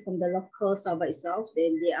coming from the local Sabah itself.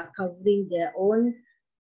 Then they are covering their own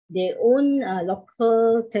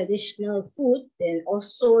local traditional food. Then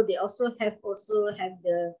also they also have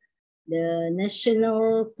the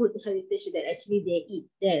national food heritage that actually they eat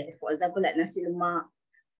there. For example, like nasi lemak,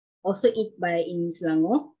 also eat in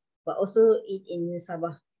Selangor, but also eat in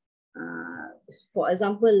Sabah. For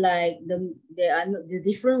example, like the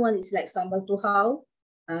different one is like sambal tuhau.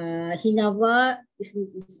 Hinava is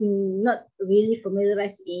not really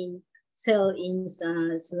familiarized sell in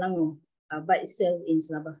Selangor, but it sells in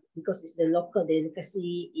Sabah because it's the local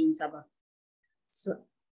delicacy in Sabah.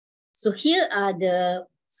 So here are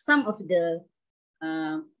some of the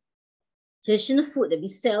traditional food that we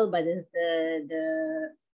sell by the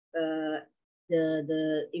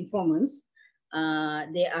informants.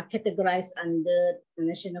 They are categorized under the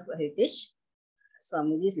national food heritage.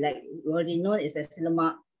 Some of these, like you already know, is the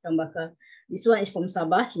lemak, tambaka. This one is from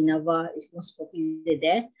Sabah. Hinava is most popular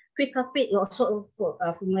there. Kuih kapit is also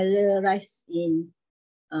familiar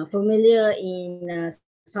in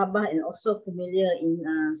Sabah and also familiar in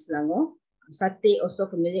Selangor. Satay also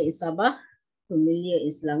familiar in Sabah, familiar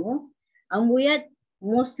in Selangor. Ambuyat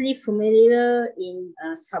mostly familiar in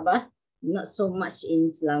Sabah, not so much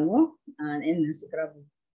in Selangor, and nasi kerabu.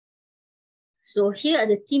 So here are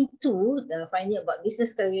the team 2, finding about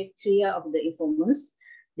business criteria of the informants.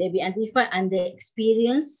 They be identified under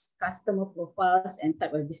experience, customer profiles, and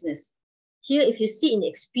type of business. Here, if you see in the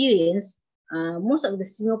experience, most of the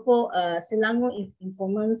Selangor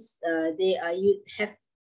informants, they have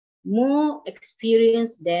more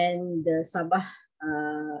experience than the Sabah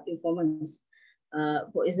informants.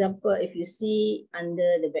 For example, if you see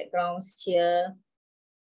under the backgrounds here,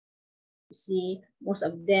 you see most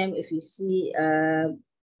of them, if you see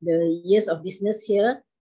the years of business here,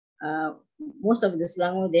 most of the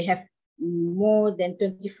Selangor, they have more than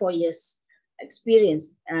 24 years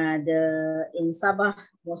experience. In Sabah,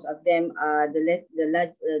 most of them are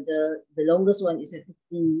the longest one is a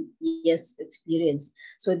 15 years experience.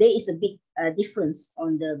 So there is a big difference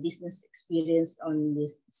on the business experience on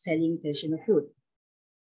this selling traditional food.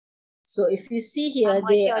 So if you see here, I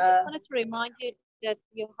just wanted to remind you that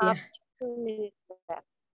you have 2 minutes left.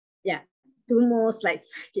 Yeah, two more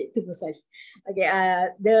slides. Okay, two more slides. Okay,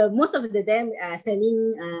 the most of them are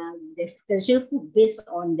selling the traditional food based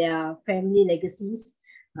on their family legacies,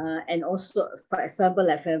 and also, for example,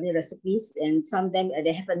 like family recipes. And some of them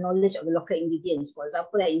they have a knowledge of the local ingredients. For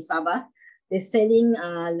example, like in Sabah, they're selling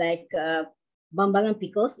Bambangan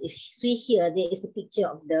pickles. If you see here, there is a picture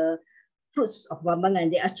of the fruits of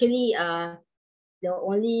Bambangan. They actually the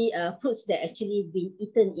only fruits that actually been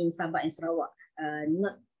eaten in Sabah and Sarawak,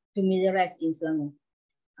 not familiarized in Selangor.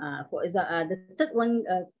 For example, the third one,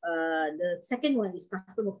 the second one is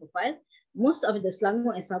customer profile. Most of the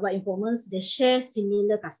Selangor and Sabah informants, they share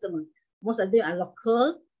similar customer. Most of them are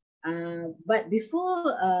local, but before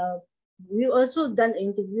we also done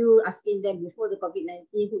an interview asking them before the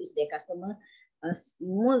COVID-19 who is their customer.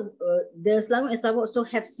 The Selangor and Sabah also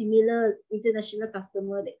have similar international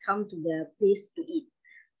customer that come to the place to eat.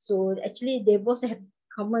 So actually, they both have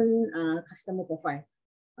common customer profile,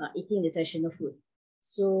 eating the traditional food.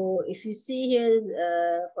 So if you see here,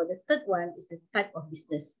 for the third one is the type of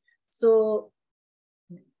business. So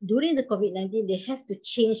during the COVID-19, they have to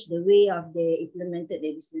change the way of they implemented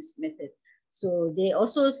their business method. So they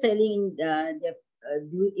also selling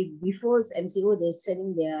before MCO, they're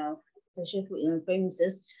selling their traditional food in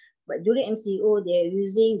premises, but during MCO, they're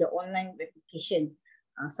using the online application,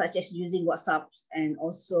 such as using WhatsApp and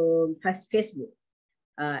also Facebook.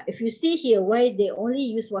 If you see here, why they only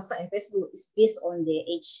use WhatsApp and Facebook is based on their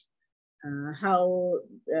age.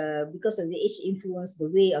 Because of the age influence the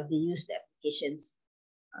way of they use the applications.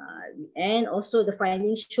 And also the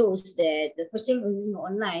findings shows that the purchasing using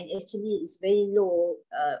online actually is very low,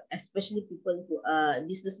 especially people who are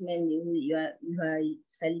businessmen who are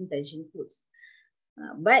selling traditional foods.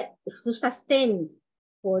 But to sustain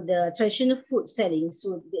for the traditional food selling,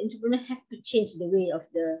 so the entrepreneur have to change the way of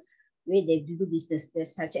the way they do business,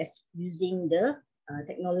 such as using the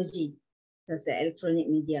technology, such as electronic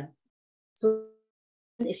media. So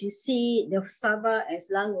if you see the Sabah and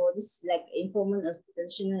Selangor, this is like informant of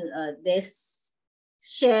traditional, they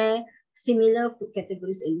share similar food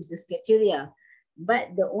categories and business criteria.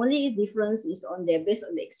 But the only difference is on their based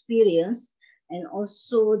on the experience and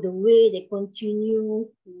also the way they continue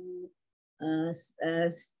to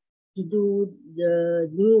do the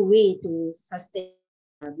new way to sustain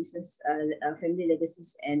business family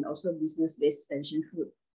legacies and also business-based traditional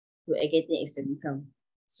food to getting extra income.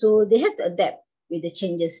 So they have to adapt with the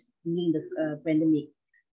changes during the pandemic.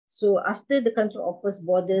 So after the country opens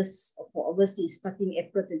borders for overseas starting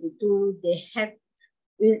April 22,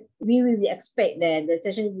 we will expect that the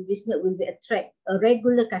traditional business will be attract a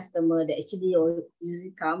regular customer that actually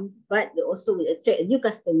usually come, but they also will attract a new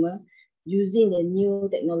customer using the new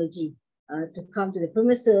technology to come to the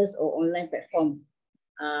premises or online platform.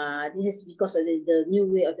 This is because of the new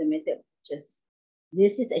way of the method of purchase.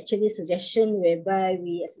 This is actually a suggestion whereby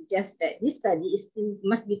we suggest that this study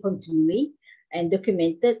must be continuing and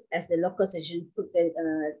documented as the local traditional food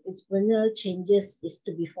entrepreneurial changes is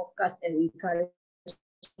to be forecast and encouraged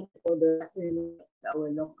for the our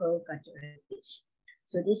local cultural heritage.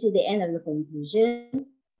 So this is the end of the conclusion.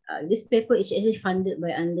 This paper is actually funded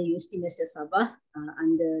by under Universiti Malaysia Sabah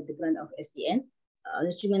under the grant of SDN,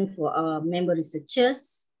 enrichment for our member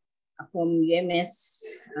researchers from UMS,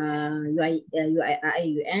 IUM,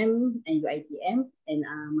 and UITM, and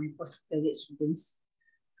my postgraduate students.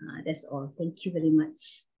 That's all. Thank you very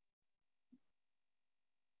much.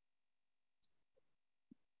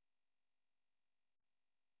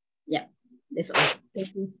 Yeah, that's all.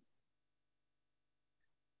 Thank you.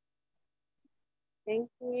 Thank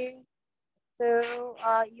you. So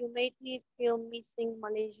you made me feel missing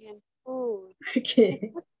Malaysian food.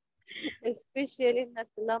 Okay. Especially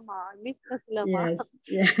nasi lemak. I miss nasi lemak.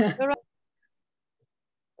 Yes.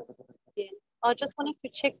 Yeah. I just wanted to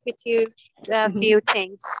check with you a few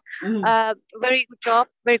things. Very good job,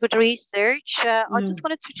 very good research. I just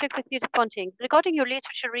wanted to check with you one thing regarding your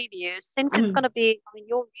literature reviews. Since it's going to be,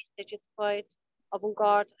 your research is quite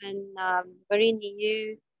avant-garde and very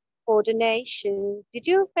new coordination. Did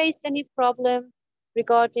you face any problem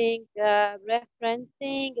regarding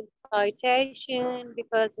referencing and citation?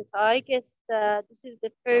 Because I guess this is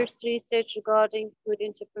the first research regarding food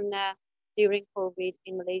entrepreneur during COVID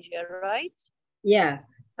in Malaysia, right? Yeah.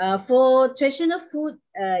 For traditional food,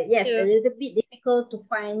 yes, a little bit difficult to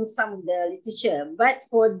find some of the literature. But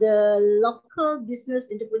for the local business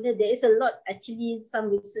entrepreneur, there is a lot, actually, some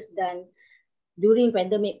research done during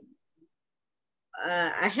pandemic.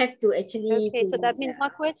 I have to actually... Okay, so that means my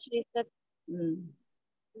question is that,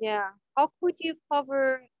 how could you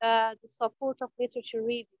cover the support of literature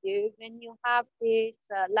review when you have this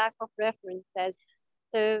lack of references?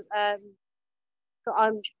 So So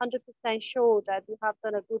I'm 100% sure that you have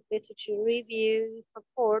done a good literature review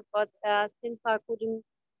support, but since I couldn't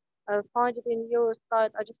find it in your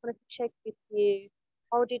slide, I just wanted to check with you.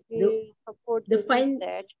 How did you support the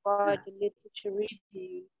research by the literature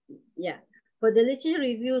review? Yeah, for the literature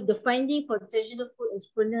review, the finding for traditional food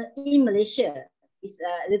entrepreneur in Malaysia is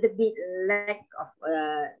a little bit lack of.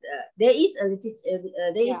 There is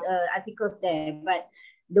a articles there, but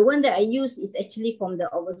the one that I use is actually from the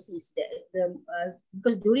overseas.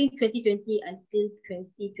 Because during 2020 until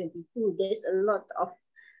 2022, there's a lot of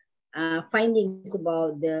findings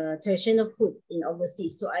about the traditional food in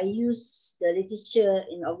overseas. So I use the literature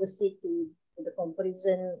in overseas to the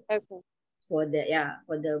comparison. Okay. For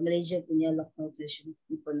the Malaysia punya local traditional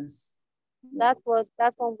components. That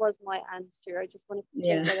one was my answer. I just wanted to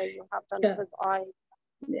check whether you have done because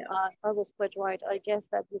I was quite right. I guess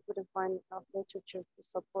that you couldn't find enough literature to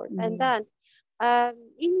support. And then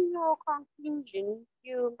in your conclusion,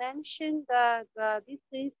 you mentioned that this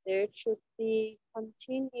research should be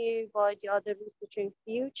continued by the other researchers in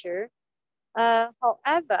future.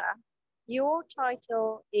 However, your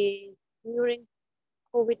title is during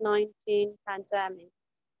COVID-19 pandemic.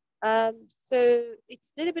 So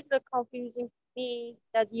it's a little bit confusing to me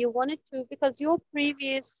that you wanted to, because your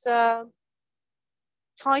previous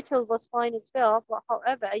title was fine as well, but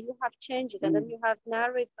however, you have changed it and then you have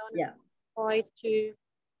narrowed down and tried to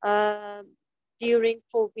during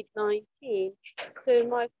COVID-19. So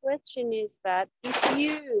my question is that if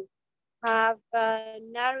you have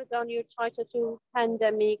narrowed down your title to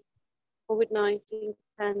pandemic, COVID-19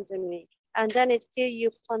 pandemic, and then it's still you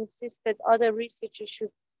consist that other researchers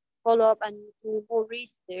should follow up and do more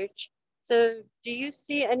research. So do you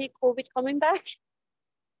see any COVID coming back?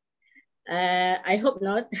 I hope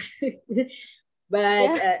not.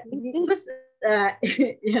 But because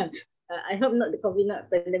I hope not the COVID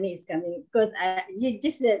pandemic is coming, because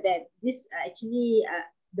just that this actually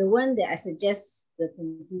the one that I suggest the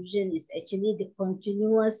conclusion is actually the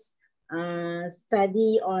continuous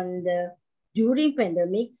study on the during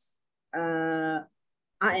pandemics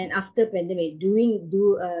and after pandemic,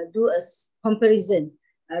 do a comparison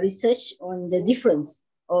research on the difference,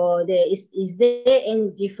 or is there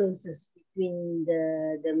any differences between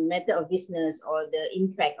the method of business or the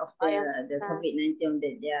impact of the COVID-19 on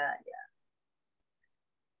the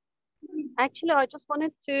Actually, I just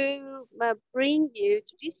wanted to bring you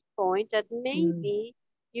to this point that maybe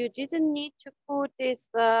you didn't need to put this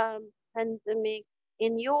pandemic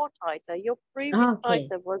in your title. Your previous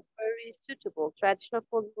title was very suitable. Traditional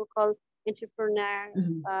food local entrepreneurs,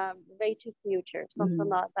 way to future, something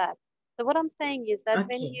like that. So what I'm saying is that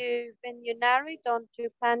when you narrow it down to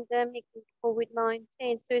pandemic and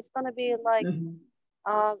COVID-19, so it's gonna be like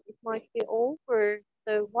it might be over.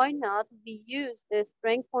 So why not we use the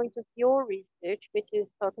strength point of your research, which is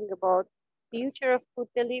talking about future of food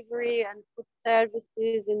delivery and food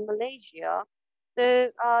services in Malaysia. So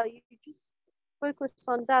you just focus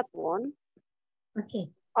on that one. Okay.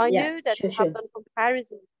 I know that you have done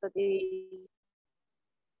comparison studies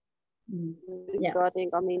regarding,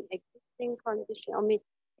 I mean, existing condition. I mean,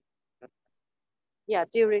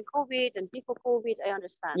 during COVID and before COVID, I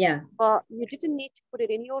understand. Yeah. But you didn't need to put it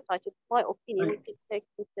in your title. My opinion, you can take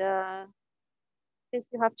it, since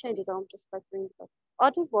you have changed it, I'm just like doing that.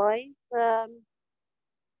 Otherwise,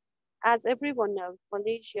 as everyone knows,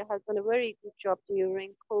 Malaysia has done a very good job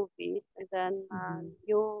during COVID, and then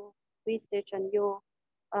your research and your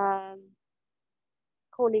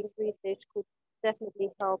colleagues' research could definitely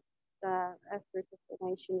help the efforts of the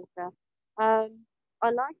nation as well. I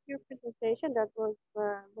like your presentation. That was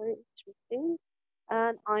very interesting,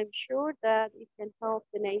 and I'm sure that it can help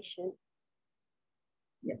the nation.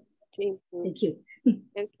 Yeah. To improve. Thank you.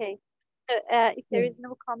 Okay. So if there is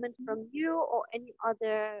no comment from you or any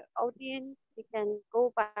other audience, we can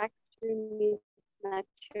go back to Ms.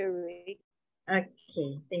 Nachuri.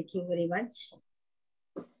 Okay. Thank you very much.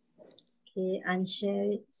 Okay,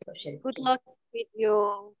 unshare it. So share it. Good luck with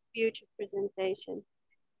your future presentation.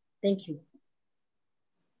 Thank you.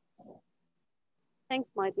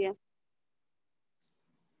 Thanks, my dear.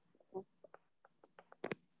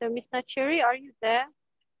 So, Ms. Nachuri, are you there?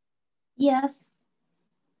 Yes.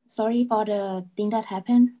 Sorry for the thing that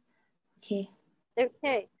happened. Okay.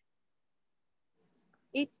 Okay.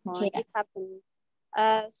 It's fine. Okay. It happened.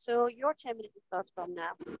 So your 10 minutes starts from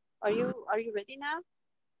now. Are you ready now?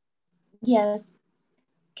 Yes.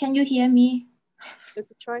 Can you hear me? So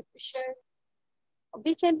try to share.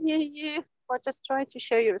 We can hear you, but just try to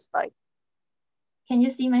share your slide. Can you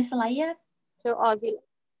see my slide yet? So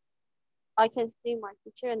I can see my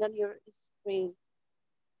picture and then your screen.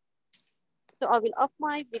 So I will off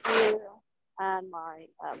my video and my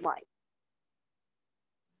mic.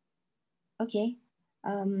 Okay.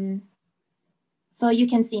 So you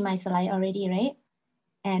can see my slide already, right?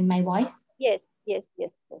 And my voice? Yes, yes,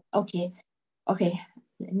 yes, yes. Okay. Okay.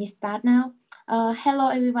 Let me start now. Hello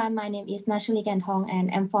everyone, my name is Nashali Gantong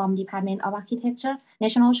and I'm from Department of Architecture,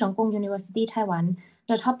 National Cheng Kung University, Taiwan.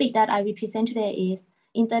 The topic that I will present today is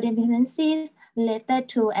interdependencies related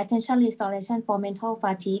to attention restoration for mental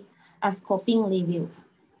fatigue, a scoping review.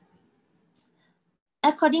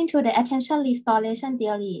 According to the attention restoration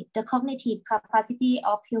theory, the cognitive capacity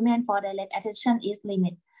of human for direct attention is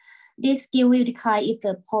limited. This skill will decline if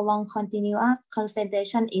the prolonged continuous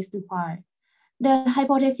concentration is required. The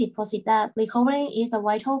hypothesis posits that recovering is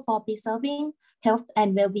vital for preserving health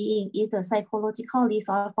and well-being is the psychological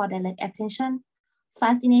resource for direct attention.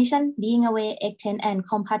 Fascination, being aware, extent, and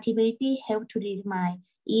compatibility help to determine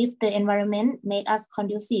if the environment makes us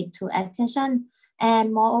conducive to attention,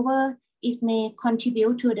 and moreover, it may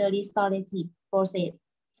contribute to the restorative process.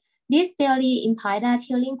 This theory implies that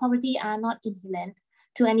healing properties are not inherent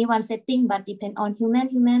to any one setting, but depend on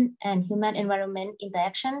human and human-environment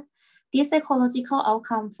interaction. This psychological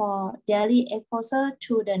outcome for daily exposure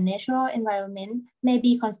to the natural environment may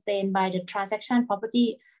be constrained by the transaction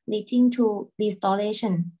property leading to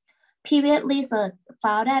restoration. Previous research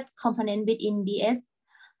found that components within BS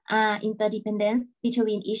are interdependent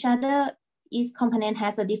between each other. Each component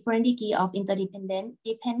has a different degree of interdependence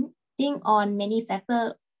depending on many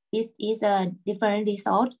factors. This is a different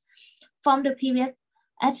result. From the previous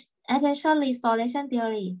attention restoration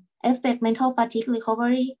theory, affect mental fatigue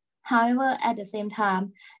recovery. However, at the same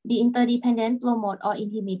time, the interdependence promote or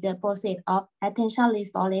inhibit the process of attention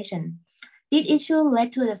restoration. This issue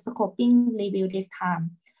led to the scoping review this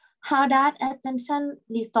time. How does attention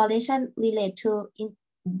restoration relate to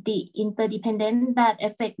the interdependence that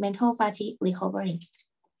affect mental fatigue recovery?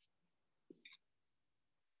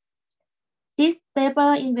 This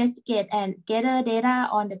paper investigates and gathers data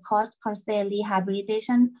on the cost-constrained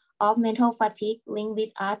rehabilitation of mental fatigue linked with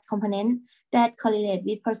art components that correlate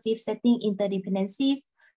with perceived setting interdependencies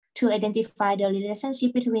to identify the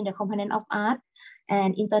relationship between the component of art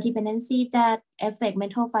and interdependency that affect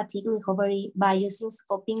mental fatigue recovery by using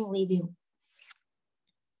scoping review.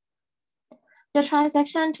 The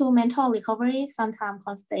transaction to mental recovery sometimes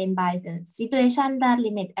constrained by the situation that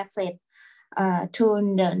limit access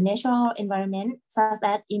to the natural environment, such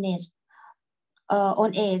as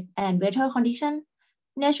old age, and weather conditions.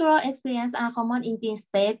 Natural experiences are common in green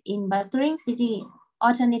space in bustling cities.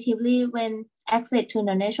 Alternatively, when access to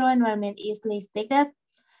the natural environment is restricted,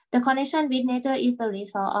 the connection with nature is the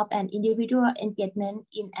result of an individual engagement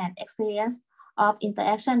in an experience of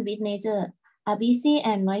interaction with nature. A busy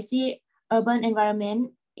and noisy urban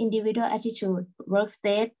environment, individual attitude, work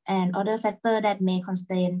state, and other factors that may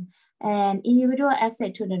constrain an individual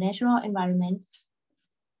access to the natural environment.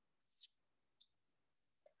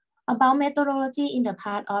 About methodology in the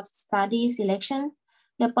part of study selection,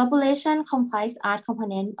 the population comprised art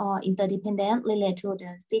component or interdependent related to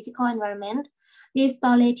the physical environment. This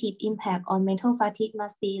restorative impact on mental fatigue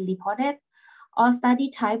must be reported. All study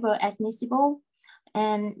types were admissible.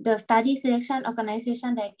 And the study selection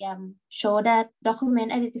organization diagram show that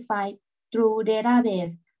document identified through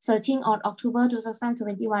database searching on October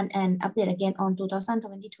 2021 and update again on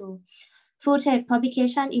 2022. Full-text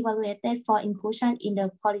publication evaluated for inclusion in the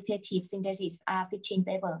qualitative synthesis are 15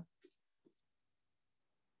 papers.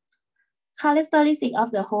 Characteristic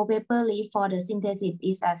of the whole paper lead for the synthesis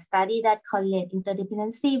is a study that correlates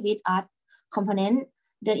interdependency with art component,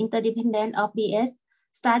 the interdependence of BS,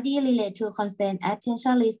 study related to constant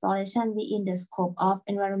attention restoration within the scope of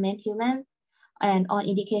environment human, and on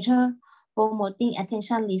indicator promoting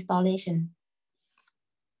attention restoration.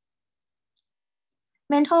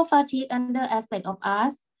 Mental fatigue under aspect of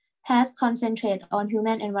art has concentrated on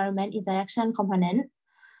human environment interaction component.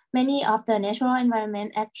 Many of the natural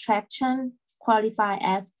environment attraction qualify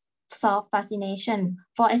as soft fascination.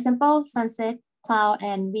 For example, sunset, cloud,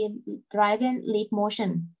 and wind-driven leaf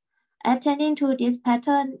motion. Attending to this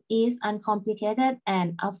pattern is uncomplicated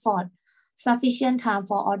and afford sufficient time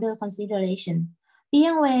for other consideration.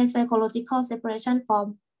 Being aware psychological separation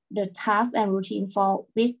from the task and routine for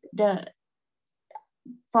which the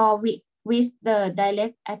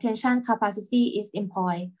direct attention capacity is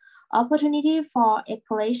employed. Opportunity for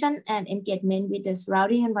exploration and engagement with the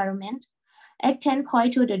surrounding environment. Extend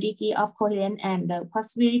point to the degree of coherence and the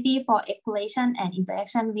possibility for exploration and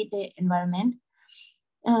interaction with the environment.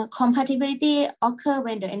 Compatibility occurs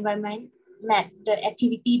when the environment match the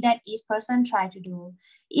activity that each person tries to do.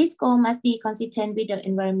 Each goal must be consistent with the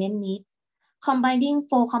environment need. Combining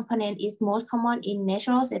four components is most common in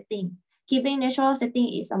natural settings. giving natural setting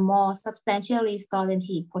is a more substantial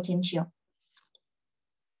restorative potential.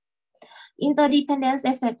 Interdependence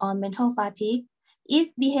effect on mental fatigue. Each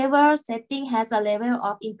behavioral setting has a level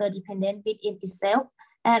of interdependence within itself,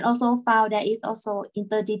 and also found that it's also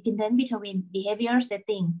interdependent between behavior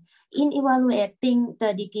settings. In evaluating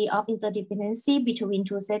the degree of interdependency between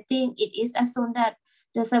two settings, it is assumed that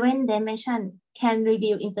the 7 dimensions can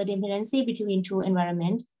reveal interdependency between two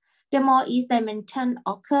environments. The more each dimension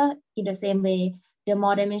occurs in the same way, the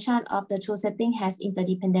more dimension of the two settings has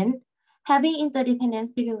interdependence. Having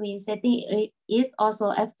interdependence between settings is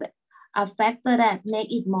also a factor that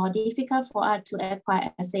makes it more difficult for us to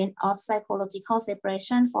acquire a sense of psychological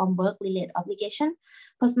separation from work-related obligation,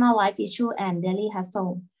 personal life issue, and daily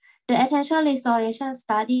hustle. The attention restoration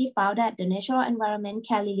study found that the natural environment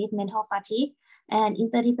can relieve mental fatigue, and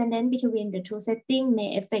interdependence between the two settings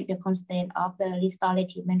may affect the content of the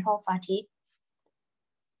restorative mental fatigue.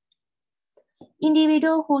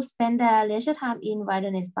 Individuals who spend their leisure time in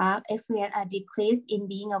wilderness park experience a decrease in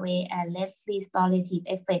being aware and less restorative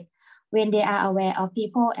effect when they are aware of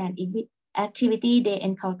people and activity they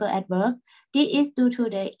encounter at work. This is due to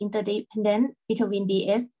the interdependence between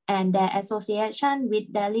BS and their association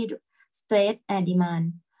with daily stress and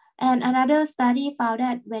demand. And another study found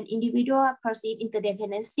that when individuals perceive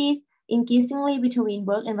interdependencies increasingly between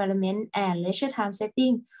work environment and leisure time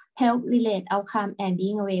setting, health-related outcome and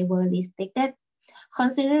being aware were restricted.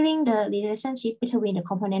 Considering the relationship between the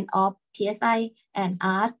component of PSI and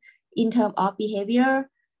art in terms of behavior,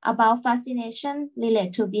 about fascination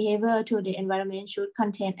related to behavior to the environment should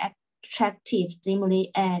contain attractive stimuli,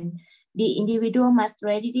 and the individual must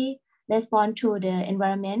readily respond to the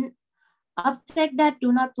environment. Objects that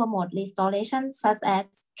do not promote restoration, such as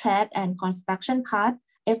thread and construction card,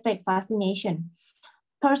 affect fascination.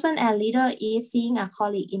 Person and leader, if seeing a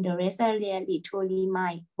colleague in the rest area lead to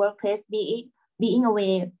remind workplace being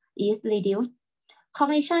aware is reduced.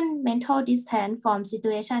 Cognition, mental distance from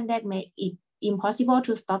situations that make it impossible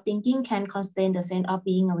to stop thinking can constrain the sense of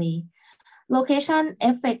being aware. Location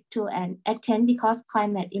affect to an extent because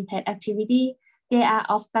climate impact activity. They are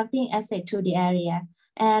obstructing access to the area.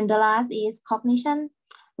 And the last is cognition.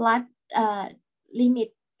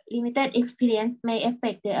 Limited experience may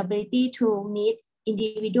affect the ability to meet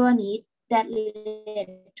individual needs that relate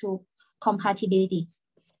to compatibility.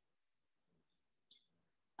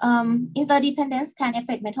 Interdependence can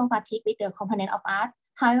affect mental fatigue with the component of art.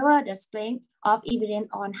 However, the strength of evidence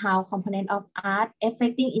on how component of art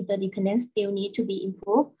affecting interdependence still need to be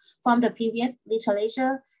improved. From the previous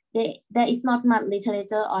literature, there is not much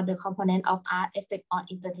literature on the component of art effect on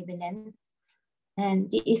interdependence.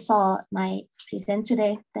 And this is for my present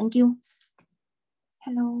today. Thank you.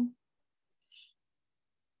 Hello.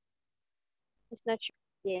 It's not sure.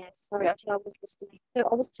 Yes, sorry, I was listening. So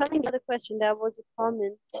I was telling the other question, there was a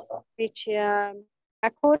comment which,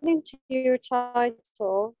 according to your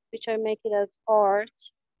title, which I make it as art,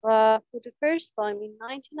 for the first time in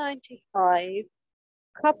 1995,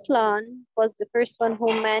 Kaplan was the first one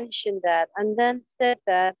who mentioned that, and then said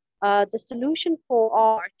that the solution for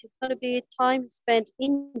art is going to be time spent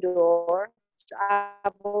indoor to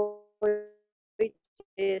avoid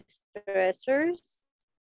stressors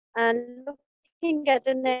and looking at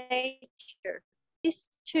the nature. These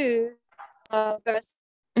two verses.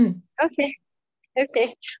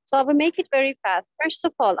 Okay. So I will make it very fast. First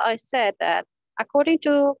of all, I said that according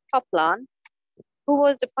to Kaplan, who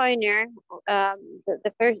was the pioneer,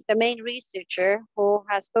 the main researcher who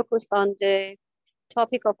has focused on the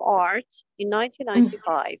topic of art in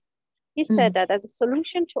 1995, he said that as a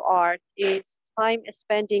solution to art is time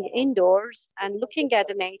spending indoors and looking at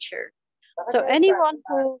the nature. So anyone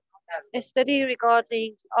who study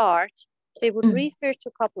regarding art, they would refer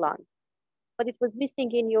to Kaplan, but it was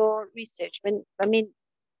missing in your research.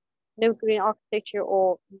 No green architecture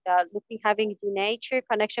or having the nature,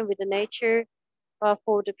 connection with the nature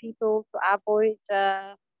for the people to avoid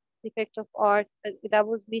the effect of art, that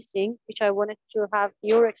was missing, which I wanted to have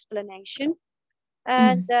your explanation.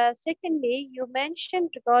 And secondly, you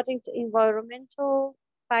mentioned regarding the environmental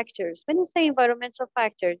factors. When you say environmental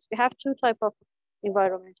factors, we have two types of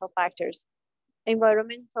environmental factors: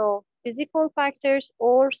 environmental physical factors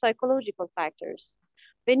or psychological factors.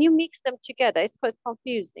 When you mix them together, it's quite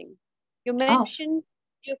confusing. You mentioned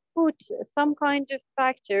you put some kind of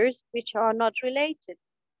factors which are not related.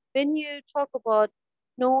 When you talk about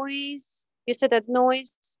noise, you said that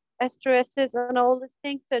noise, stresses, and all these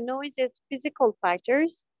things. So noise is physical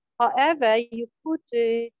factors. However, you put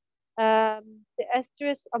the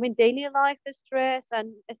stress, daily life stress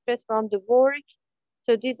and stress from the work.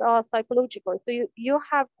 So these are psychological. So you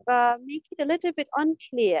have make it a little bit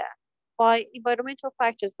unclear by environmental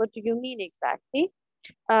factors, what do you mean exactly?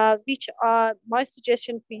 Which my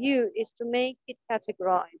suggestion for you is to make it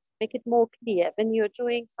categorized, make it more clear. When you're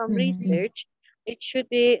doing some research, it should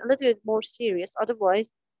be a little bit more serious. Otherwise,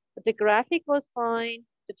 the graphic was fine,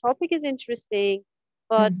 the topic is interesting,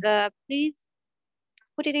 but please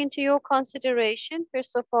put it into your consideration.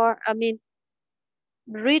 First of all,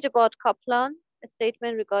 read about Kaplan, a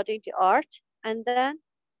statement regarding the art, and then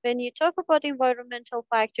when you talk about environmental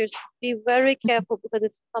factors, be very careful because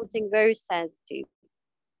it's something very sensitive.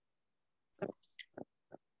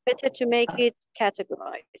 Better to make it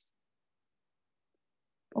categorized.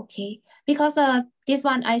 Okay, because this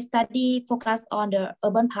one I study focused on the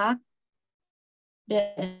urban park,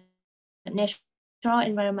 the natural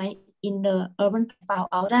environment in the urban found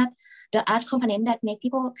out that the art component that make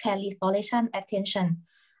people can restoration attention.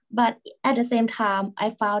 But at the same time, I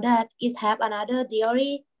found that it have another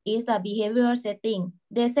theory is the behavioral setting.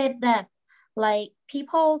 They said that like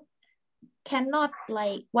people cannot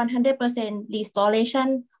like 100%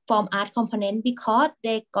 restoration from art component because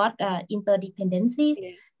they got interdependencies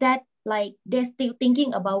that like they're still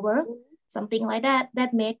thinking about work, something like that,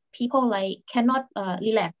 that make people like cannot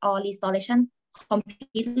relax or restoration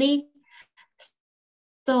completely.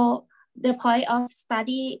 So the point of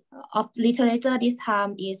study of literature this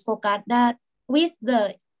time is focused that with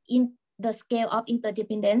the scale of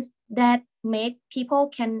interdependence that make people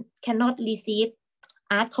cannot receive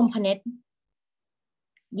art component.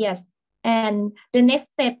 Yes, and the next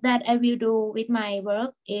step that I will do with my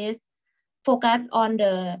work is focus on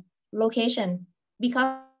the location,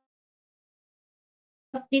 because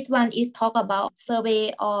this one is talk about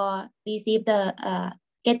survey or receive the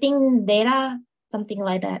getting data, something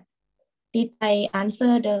like that. Did I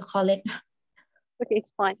answer the correct? Okay,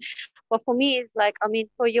 it's fine. But for me, it's like,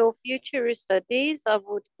 for your future studies, I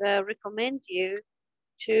would recommend you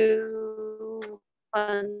to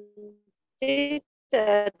consider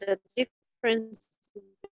the differences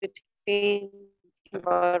between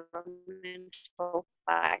environmental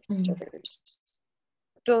factors.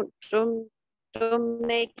 Don't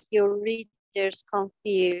make your readers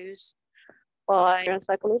confused by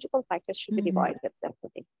psychological factors should be divided,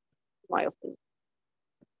 definitely, in my opinion.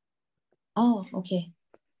 Oh, okay.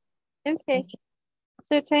 Okay.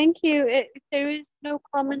 So thank you. If there is no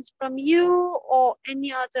comments from you or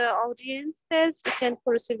any other audiences, we can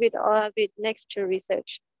proceed with next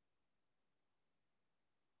research.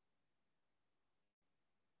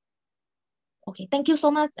 Okay, thank you so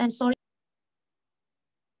much and sorry.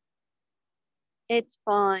 It's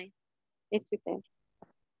fine. It's okay.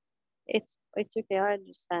 It's okay, I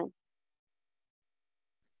understand.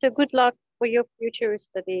 So good luck for your future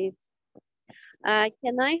studies.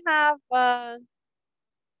 Can I have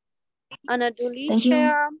Anadoli Thank you.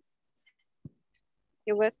 share?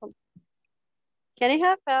 You're welcome. Can I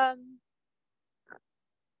have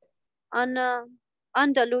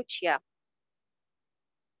Andalucia?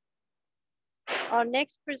 Our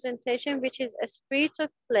next presentation, which is Esprit of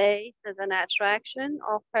Place as an attraction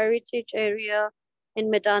of heritage area in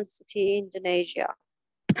Medan City, Indonesia.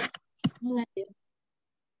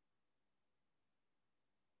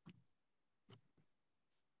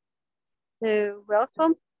 So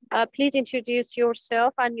welcome. Please introduce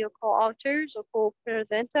yourself and your co-authors or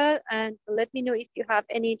co-presenter, and let me know if you have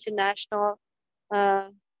any international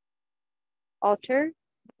author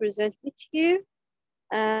to present with you.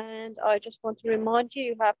 And I just want to remind you,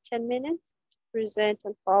 you have 10 minutes to present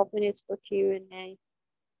and 12 minutes for Q&A.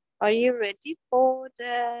 Are you ready for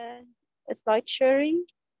the slide sharing?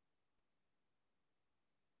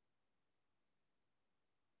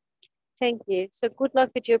 Thank you. So good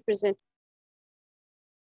luck with your presentation.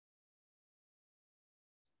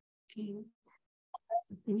 Okay.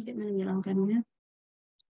 Ini kita menghilangkannya.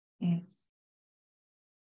 Yes.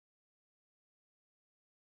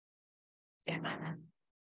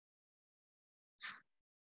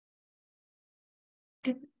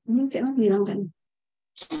 Ini kita menghilangkan.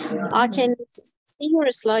 I can see your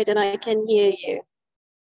slide and I can hear you.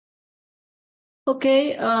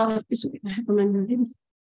 Okay,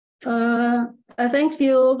 thank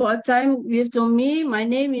you for the time given to me. My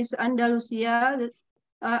name is Andalucia.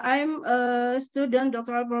 I'm a student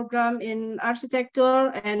doctoral program in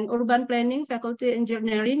architecture and urban planning, faculty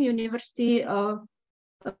engineering, University of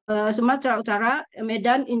Sumatera Utara,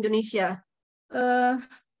 Medan, Indonesia.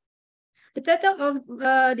 The title of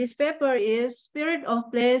this paper is Spirit of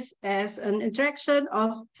Place as an Attraction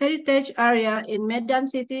of Heritage Area in Medan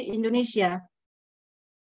City, Indonesia.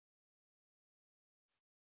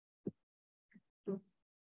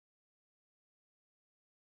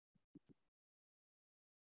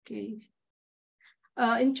 Okay.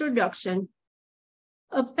 Introduction.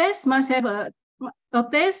 A place must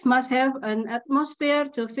have an atmosphere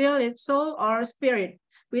to feel its soul or spirit,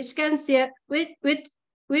 which can set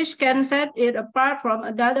it apart from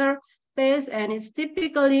another place, and it's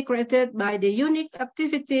typically created by the unique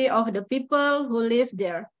activity of the people who live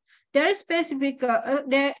there. Their specific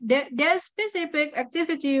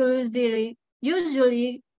activity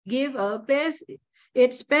usually give a place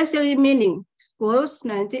its special meaning. Schools,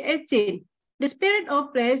 1918. The spirit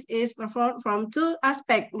of place is performed from two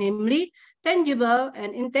aspects, namely tangible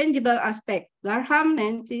and intangible aspect. Garham,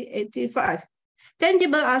 1985.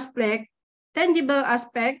 Tangible aspect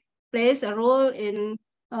plays a role in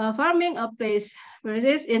forming a place,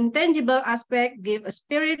 whereas intangible aspect give a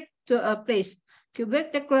spirit to a place.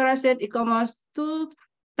 Quebec Declaration, ECOMOS,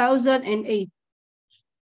 2008.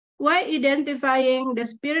 Why identifying the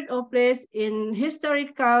spirit of place in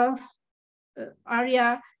historical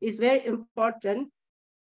area is very important.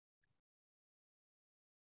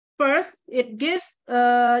 First, it gives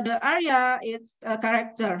the area its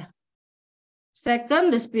character.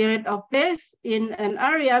 Second, the spirit of place in an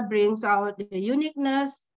area brings out the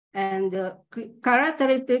uniqueness and the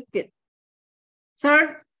characteristic.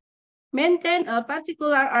 Third, maintain a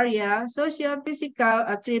particular area, socio-physical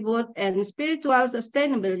attribute, and spiritual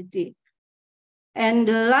sustainability. And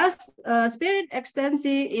the last, spirit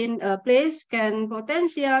extension in a place can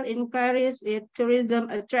potentially increase its tourism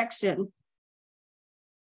attraction.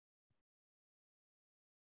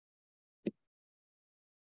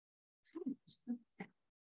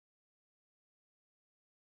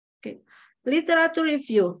 Okay, literature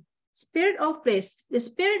review. Spirit of place. The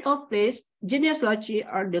spirit of place, genealogy,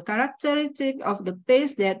 are the characteristic of the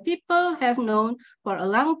place that people have known for a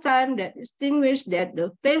long time that distinguish that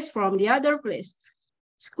the place from the other place.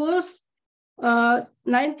 Schools,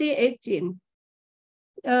 1918.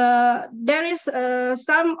 There is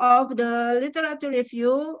some of the literature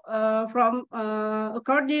review from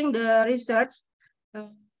according the research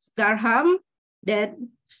Garham that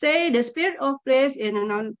say the spirit of place in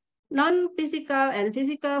a non-physical and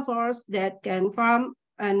physical force that can form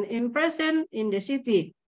an impression in the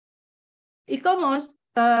city. ECOMOS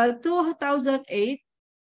 2008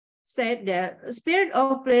 said that the spirit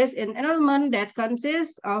of place is an element that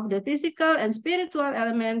consists of the physical and spiritual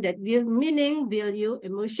element that give meaning, value,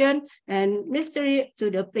 emotion, and mystery to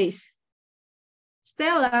the place.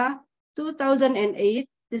 Stella 2008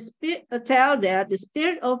 tell that the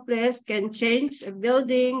spirit of place can change a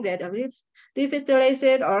building that is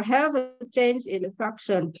revitalized or have a change in the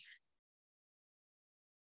function.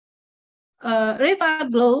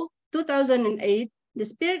 Repaglo 2008 the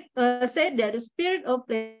spirit said that the spirit of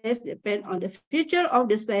place depends on the future of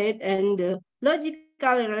the site and the logical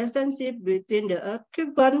relationship between the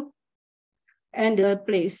occupant and the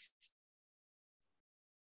place.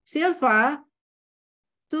 Silva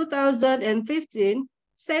 2015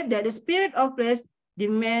 said that the spirit of place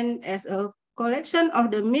demands as a collection of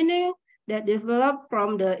the meaning that develop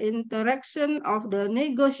from the interaction of the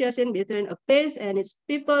negotiation between a place and its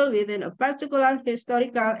people within a particular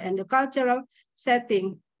historical and cultural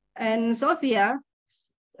setting. And Sophia,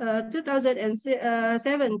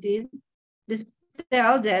 2017,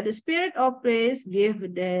 tell that the spirit of place gives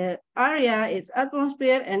the area its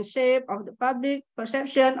atmosphere and shape of the public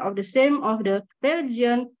perception of the same of the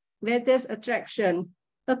religion greatest attraction.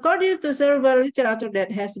 According to several literature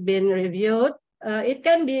that has been reviewed, it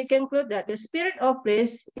can be concluded that the spirit of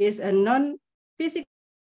place is a non-physical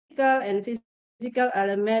and physical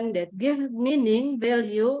element that gives meaning,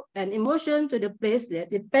 value, and emotion to the place that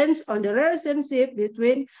depends on the relationship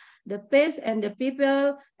between the place and the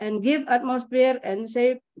people and give atmosphere and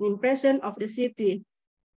shape impression of the city.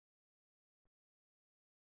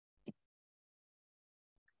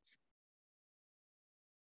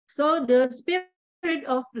 So the spirit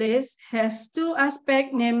of place has two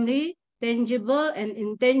aspects, namely tangible and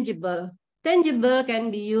intangible. Tangible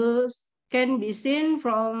can be seen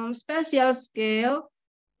from spatial scale,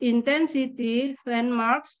 intensity,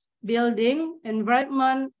 landmarks, building,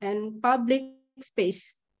 environment, and public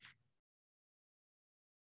space.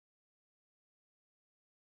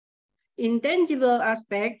 Intangible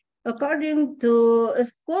aspect, according to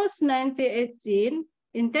Schools 1918,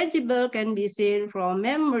 intangible can be seen from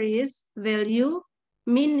memories, value,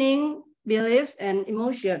 meaning, beliefs, and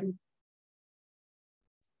emotion.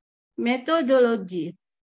 Methodology.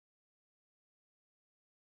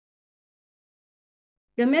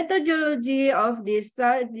 The methodology of these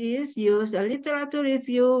studies use a literature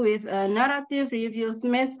review with a narrative review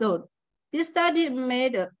method. This study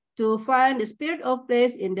made to find the spirit of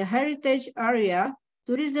place in the heritage area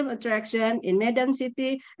tourism attraction in Medan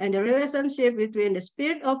City, and the relationship between the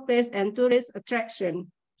spirit of place and tourist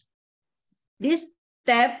attraction. These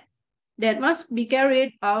steps that must be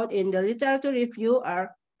carried out in the literature review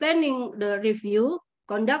are planning the review,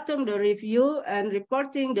 conducting the review, and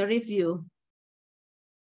reporting the review.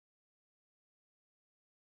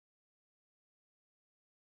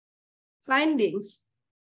 Findings.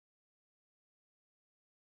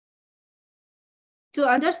 To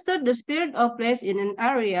understand the spirit of place in an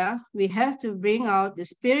area, we have to bring out the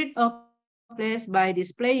spirit of place by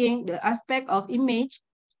displaying the aspect of image,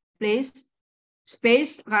 place,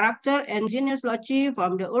 space, character, and genealogy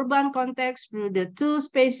from the urban context through the two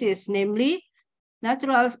spaces, namely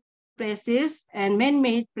natural places and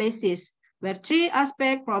man-made places, where three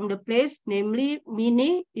aspects from the place, namely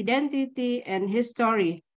meaning, identity, and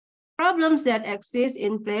history. Problems that exist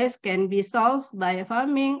in place can be solved by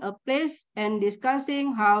affirming a place and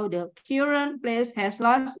discussing how the current place has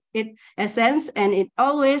lost its essence and it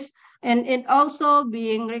also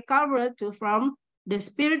being recovered from the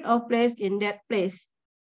spirit of place in that place.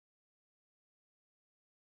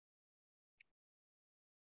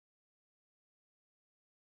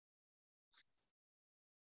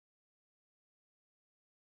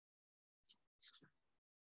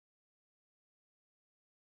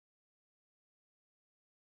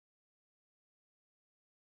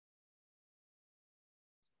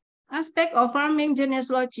 Aspect of farming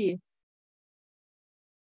genealogy.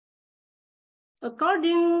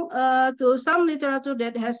 According to some literature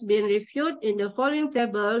that has been reviewed in the following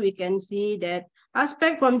table, we can see that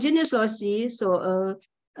aspect from genealogy,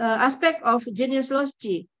 aspect of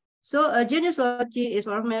genealogy. So a genealogy is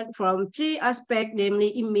formed from three aspects, namely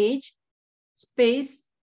image, space,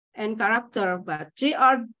 and character, but three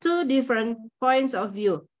are two different points of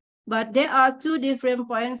view. But there are two different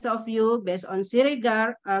points of view based on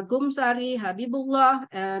Siregar, Argumsari, Habibullah,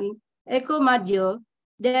 and Eko-Madjo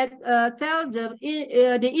that tell the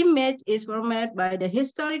image is formed by the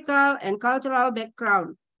historical and cultural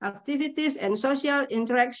background, activities and social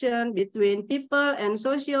interaction between people and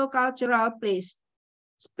socio-cultural place.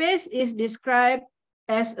 Space is described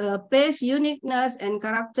as a place uniqueness and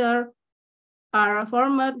character are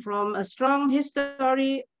formed from a strong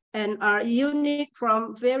history and are unique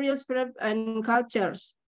from various groups and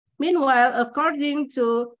cultures. Meanwhile, according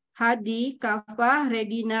to Hadi, Kafa,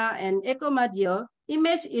 Regina, and Eko-Madjo,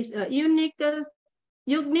 image is a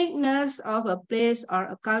uniqueness of a place or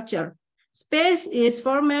a culture. Space is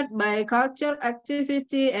formed by culture,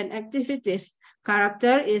 activity, and activities.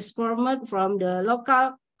 Character is formed from the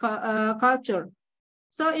local culture.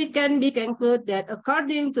 So it can be concluded that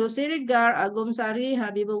according to Siregar, Argumsari,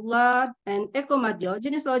 Habibullah, and Eko-Madjo,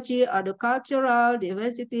 genealogy are the cultural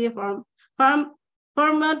diversity formed from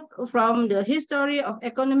the history of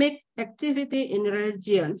economic activity in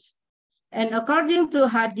regions. And according to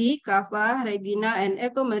Hadi, Kafa, Regina, and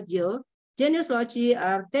Eko-Madjo, genealogy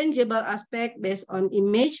are tangible aspects based on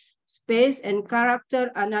image, space, and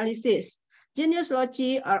character analysis.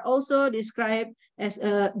 Genealogy are also described as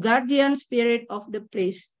a guardian spirit of the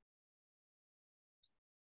place.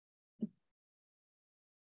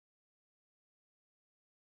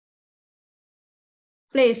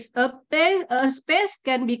 A space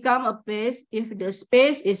can become a place if the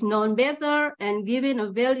space is known better and given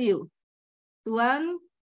a value.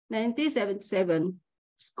 1977.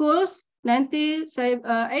 Schools,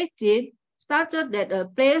 1918, started that a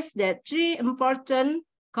place that three important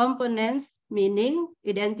components, meaning,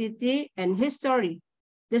 identity, and history.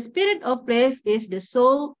 The spirit of place is the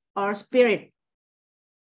soul or spirit,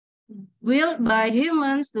 built by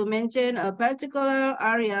humans to maintain a particular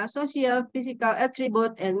area, social, physical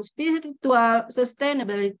attribute, and spiritual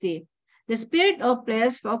sustainability. The spirit of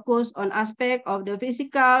place focuses on aspects of the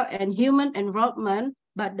physical and human environment,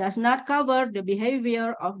 but does not cover the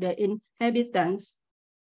behavior of the inhabitants.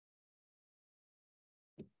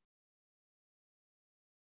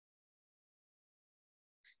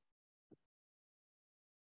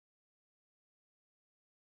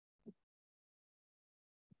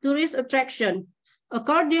 Tourist attraction.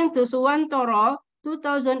 According to Suwantoro,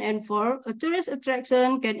 2004, a tourist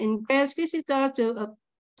attraction can impress visitors to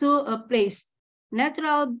a place.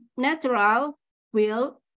 Natural,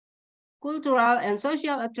 will, cultural, and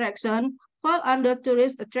social attraction fall under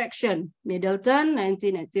tourist attraction. Middleton,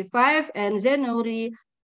 1995, and Zenuri,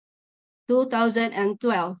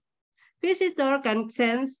 2012. Visitor can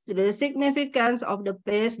sense the significance of the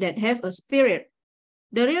place that have a spirit.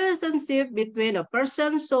 The relationship between a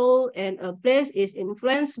person's soul and a place is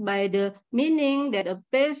influenced by the meaning that a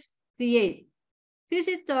place creates.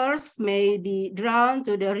 Visitors may be drawn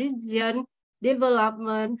to the region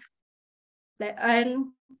development, and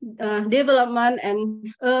development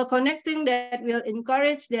and connecting that will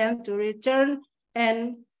encourage them to return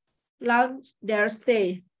and launch their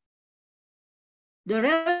stay. The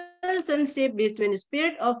relationship between the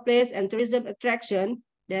spirit of place and tourism attraction,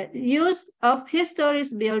 the use of historic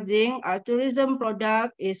building or tourism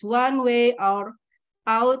product is one way or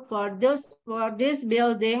out for these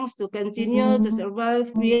buildings to continue to survive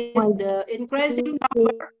with the increasing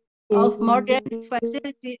number of modern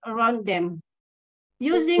facilities around them.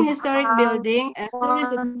 Using historic building as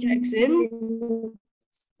tourist attraction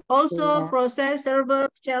also process several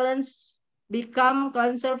challenges become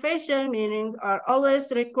conservation meanings are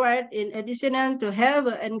always required in addition to have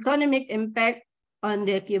an economic impact on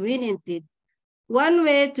the community. One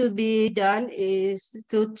way to be done is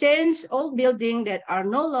to change old buildings that are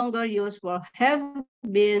no longer used or have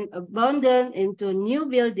been abandoned into new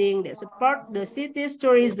buildings that support the city's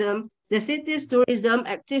tourism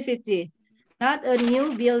activity. Not a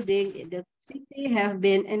new building in the city have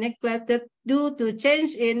been neglected due to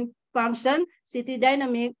change in function, city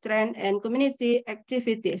dynamic, trend, and community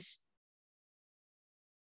activities.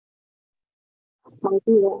 My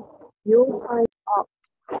dear, your time is up.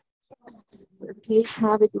 Please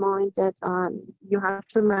have in mind that you have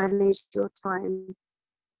to manage your time.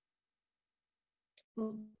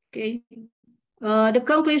 Okay. The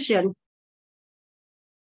conclusion.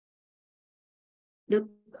 The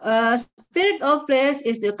spirit of place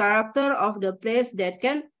is the character of the place that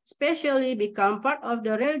can specially become part of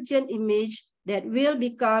the religion image that will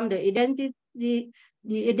become the identity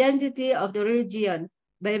of the religion.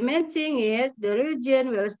 By maintaining it, the religion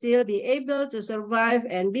will still be able to survive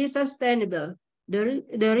and be sustainable.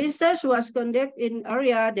 The research was conducted in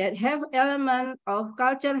areas that have elements of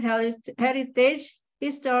cultural heritage,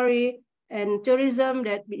 history, and tourism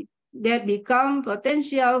that become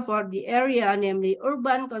potential for the area, namely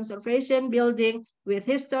urban conservation building with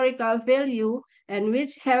historical value and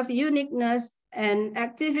which have uniqueness and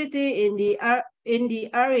activity in the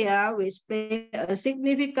area, which play a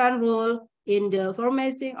significant role in the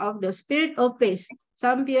formation of the spirit of place.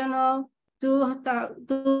 Sampiono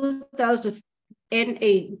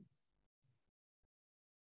 2008.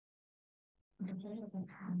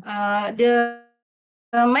 The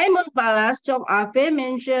Maimun Palace, Chong Ave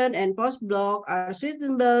Mansion, and Post Block are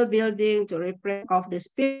suitable buildings to represent of the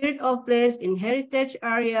spirit of place in heritage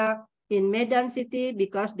area in Medan City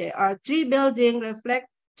because there are three buildings reflect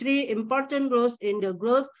three important roles in the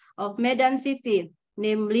growth of Medan City,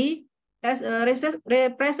 namely as a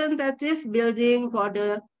representative building for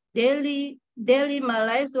the Delhi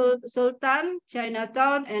Malay Sultan,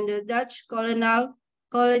 Chinatown, and the Dutch colonial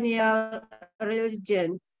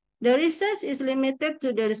religion. The research is limited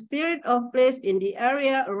to the spirit of place in the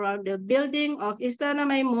area around the building of Istana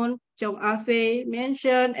Maimun, Chong Ave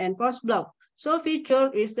Mansion, and Post Block. So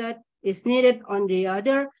future research is needed on the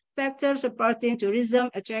other factors supporting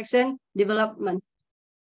tourism attraction development.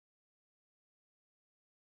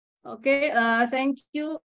 Okay, thank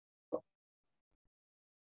you.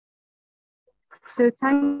 So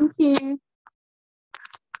thank you.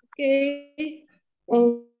 Okay.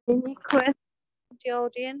 Any questions from the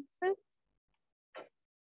audiences?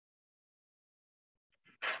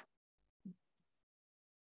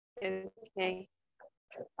 Okay.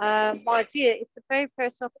 My dear, it's a very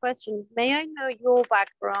personal question. May I know your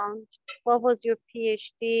background? What was your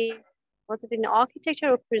PhD? Was it in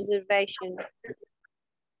architecture or preservation?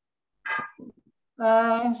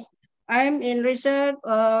 I'm in research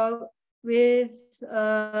with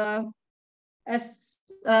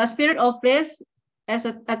spirit of place as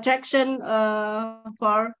an attraction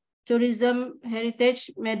for tourism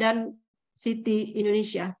heritage Medan City,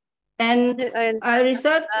 Indonesia. And I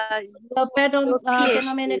research the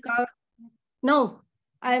phenomenon. No,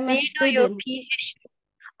 I'm a student. Your PhD?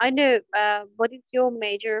 I know. What is your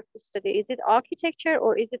major of study? Is it architecture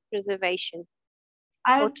or is it preservation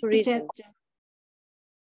or tourism?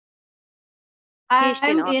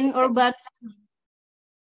 I'm in urban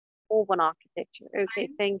architecture. Okay,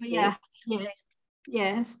 thank you. Yeah.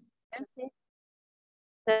 Yes. Okay.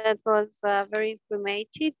 That was very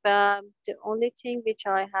informative. The only thing which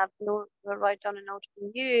I have write down a note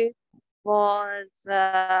from you was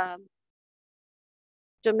the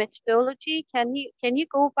methodology. Can you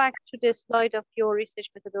go back to the slide of your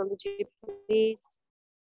research methodology, please?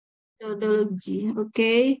 Methodology,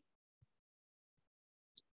 okay.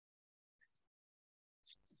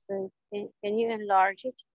 So can you enlarge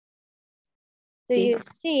it? So you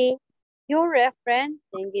see, your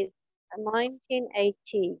referencing is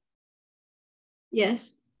 1980.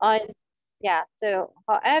 Yes. Yeah. So,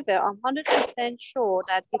 however, I'm 100% sure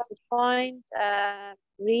that you could find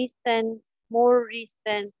recent more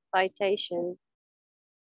recent citations.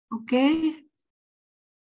 Okay.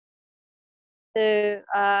 So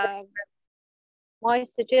my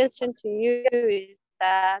suggestion to you is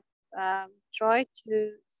that try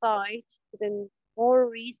to cite the more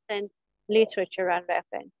recent literature and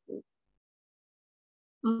references.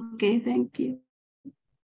 Okay, thank you.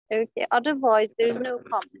 Okay, otherwise there is no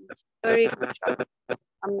comment. Very good job.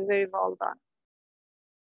 I'm very well done.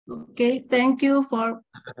 Okay, thank you for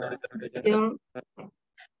your.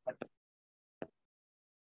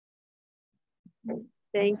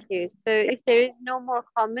 Thank you. So if there is no more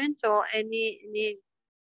comment or any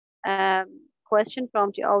question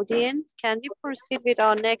from the audience, can we proceed with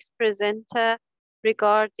our next presenter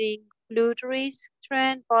regarding fluid risk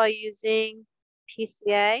trend by using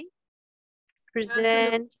PCA?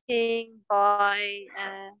 Presenting by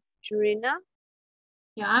Jurina.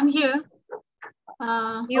 Yeah, I'm here.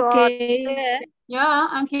 You Okay. are there? Yeah,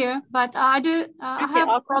 I'm here, but I have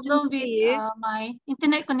a problem with my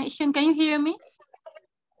internet connection. Can you hear me?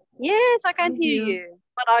 Yes, I can hear you,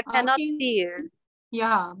 but I cannot see you.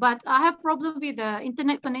 Yeah, but I have problem with the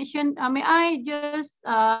internet connection. May I just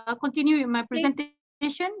continue with my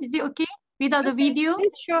presentation? Is it okay without the video?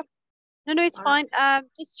 Yes, sure. No, it's fine.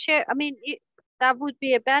 Just share. I mean, that would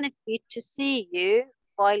be a benefit to see you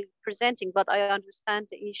while presenting, but I understand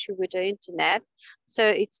the issue with the internet, so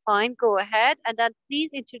it's fine. Go ahead, and then please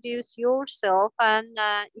introduce yourself, and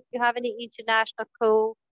if you have any international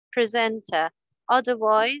co-presenter.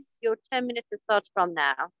 Otherwise, your 10 minutes will start from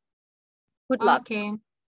now. Good luck. Okay.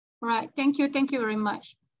 Right. Thank you. Thank you very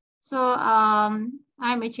much. So I'm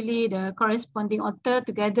actually the corresponding author.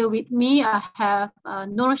 Together with me, I have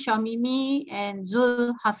Nur Shamimi and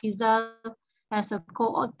Zul Hafizal as a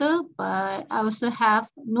co-author, but I also have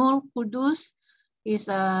Nur Kudus. He's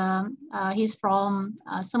from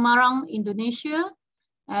Semarang, Indonesia,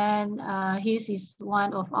 and he is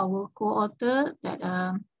one of our co-author that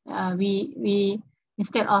we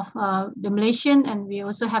instead of the Malaysian, and we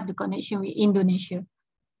also have the connection with Indonesia.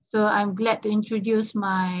 So I'm glad to introduce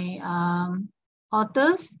my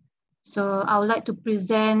authors. So I would like to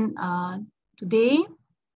present today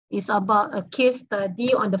is about a case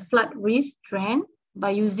study on the flood risk trend by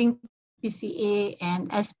using PCA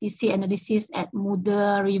and SPC analysis at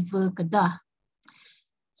Muda River, Kedah.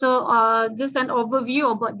 So just an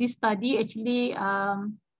overview about this study. Actually,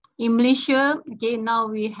 in Malaysia, okay,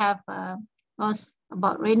 now we have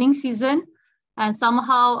about raining season. And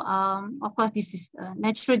somehow, of course, this is a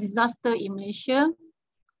natural disaster in Malaysia.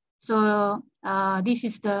 So this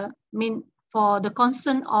is the main for the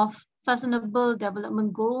concern of sustainable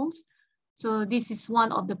development goals. So this is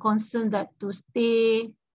one of the concerns that to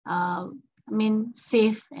stay,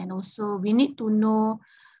 safe, and also we need to know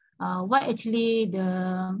what actually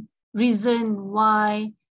the reason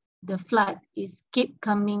why the flood is keep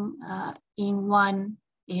coming in one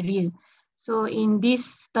area. So in this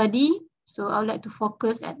study, so I would like to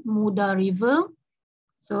focus at Muda River.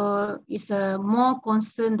 So it's a more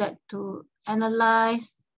concern that to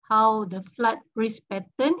analyze how the flood risk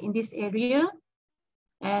pattern in this area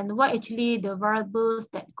and what actually the variables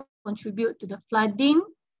that contribute to the flooding.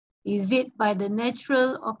 Is it by the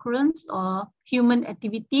natural occurrence or human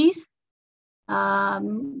activities?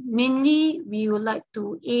 Mainly, we would like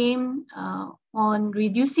to aim on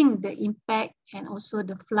reducing the impact and also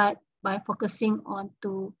the flood by focusing on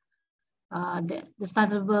to the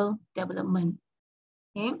sustainable development.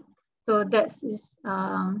 Okay, so that is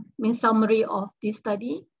main summary of this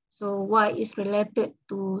study. So why is related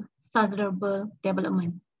to sustainable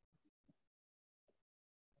development.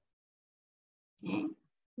 Okay,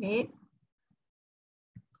 wait.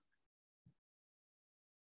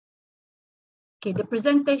 Okay, the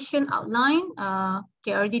presentation outline.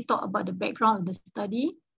 Okay, I already talked about the background of the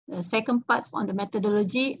study. The second part on the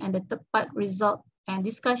methodology, and the third part result and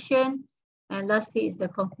discussion. And lastly is the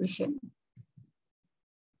conclusion.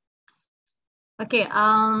 Okay,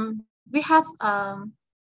 we have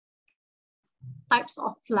types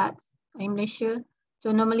of floods in Malaysia.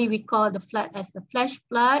 So normally we call the flood as the flash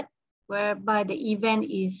flood, whereby the event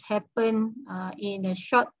is happen in a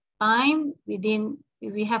short time within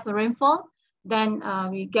we have a rainfall, then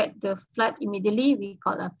we get the flood immediately. We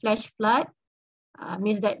call a flash flood.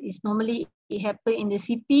 Means that it's normally it happen in the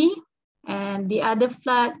city. And the other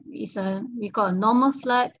flood is we call a normal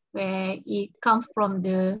flood, where it comes from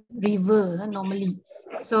the river normally.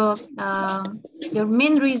 So the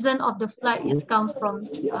main reason of the flood is come from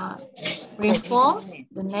rainfall,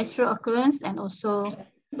 the natural occurrence, and also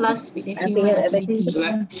plus with the human activities.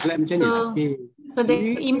 So the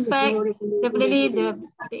impact, definitely the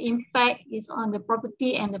impact is on the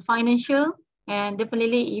property and the financial. and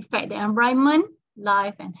definitely affect the environment,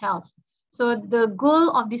 life, and health. So the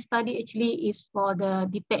goal of this study actually is for the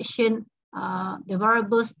detection, the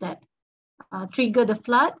variables that trigger the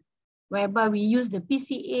flood, whereby we use the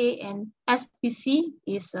PCA and SPC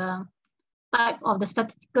is a type of the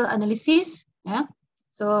statistical analysis. Yeah.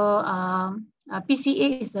 So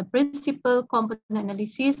PCA is the principal component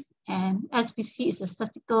analysis, and SPC is a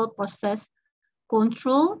statistical process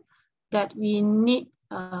control that we need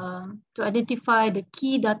to identify the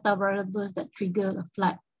key data variables that trigger a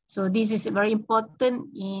flood. So this is very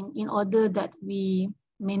important in order that we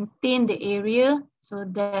maintain the area so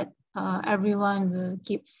that everyone will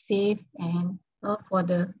keep safe and for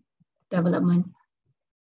the development.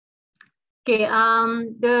 Okay,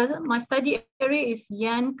 my study area is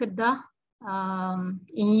Yan Kedah.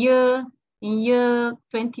 In year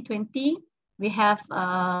 2020, we have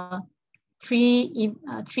three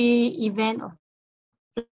event of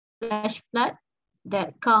flash flood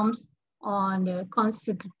that comes on the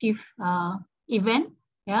consecutive event.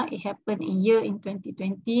 Yeah, it happened in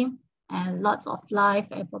 2020, and lots of life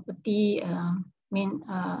and property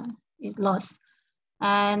is lost.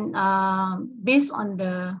 And based on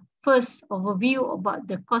the first overview about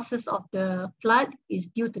the causes of the flood is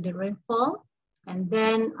due to the rainfall, and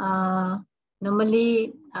then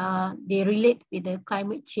normally they relate with the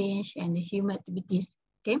climate change and the human activities.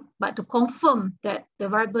 Okay, but to confirm that the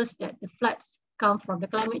variables that the floods come from the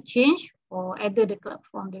climate change or either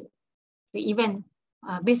from the event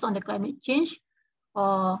based on the climate change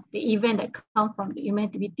or the event that come from the human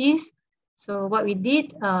activities. So what we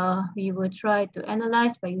did, we will try to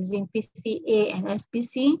analyze by using PCA and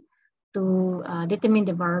SPC to determine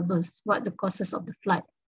the variables, what the causes of the flood.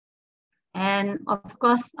 And of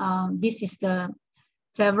course, this is the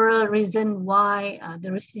several reasons why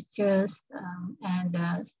the researchers and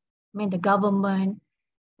the government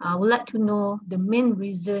would like to know the main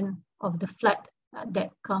reason of the flood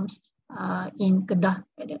that comes in Kedah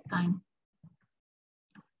at that time.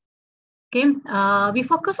 Okay, we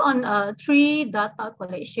focus on three data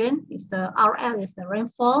collection. It's the RL is the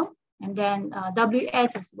rainfall, and then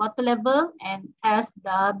WS is water level, and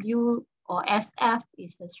SW or SF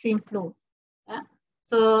is the stream flow. Yeah.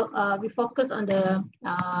 So we focus on the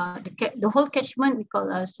whole catchment we call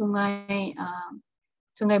Sungai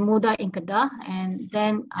Muda in Kedah, and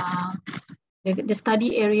then the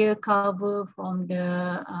study area cover from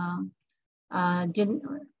the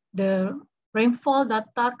rainfall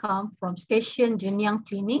data come from station Jeniang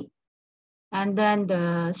Clinic, and then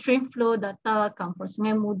the stream flow data come from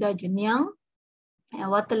Sungai Muda Jeniang,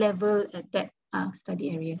 and water level at that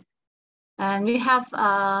study area. And we have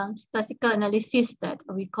statistical analysis that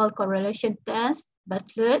we call correlation test,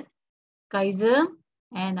 Bartlett, Kaiser,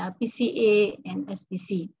 and PCA and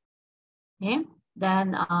SPC. Okay.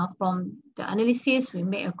 Then from the analysis, we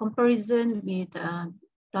make a comparison with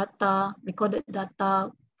recorded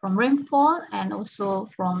data from rainfall and also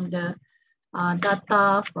from the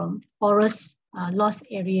data from forest loss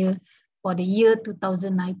area for the year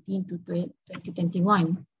 2019 to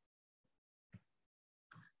 2021.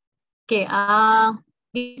 Okay,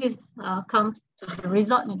 this is come to the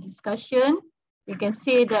result in the discussion. We can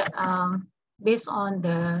see that based on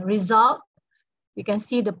the result, we can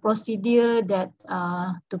see the procedure that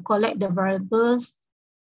to collect the variables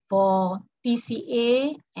for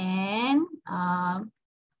PCA and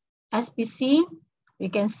SPC. We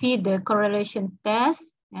can see the correlation test.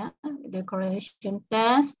 Yeah, the correlation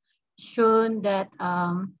test shown that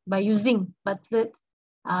by using Bartlett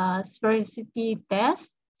sphericity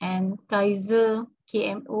test and Kaiser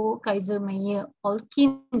KMO,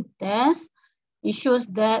 Kaiser-Meyer-Olkin test, it shows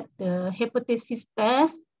that the hypothesis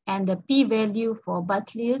test and the p-value for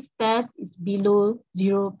Bartlett's test is below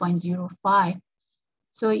 0.05.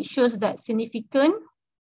 So it shows that significant,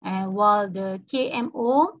 and while the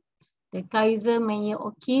KMO, the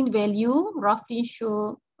Kaiser-Meyer-Olkin value roughly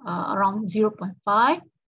show around 0.5,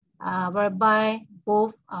 whereby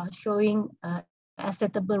both are showing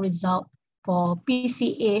acceptable result for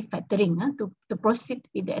PCA factoring. To proceed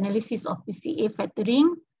with the analysis of PCA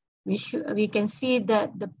factoring, we can see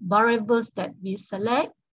that the variables that we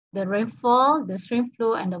select, the rainfall, the stream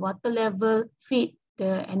flow, and the water level fit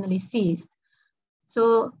the analysis.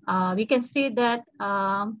 So we can say that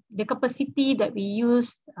the capacity that we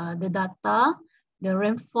use, the data, the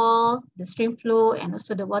rainfall, the stream flow, and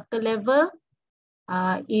also the water level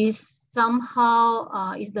is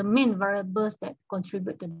somehow is the main variables that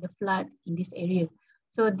contribute to the flood in this area.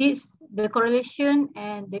 So the correlation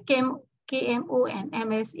and the KMO and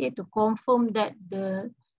MSA to confirm that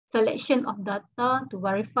the selection of data to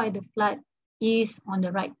verify the flood is on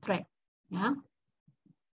the right track. Yeah.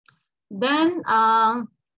 Then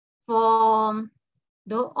for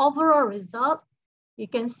the overall result, you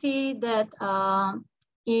can see that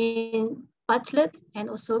in Bartlett and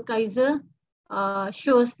also Kaiser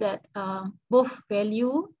shows that both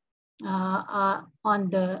value are on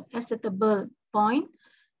the acceptable point.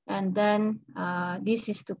 And then this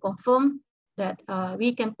is to confirm that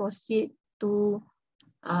we can proceed to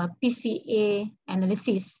PCA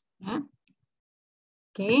analysis. Yeah?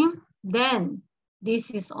 Okay, then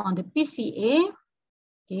this is on the PCA.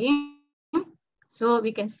 Okay, so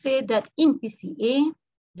we can say that in PCA,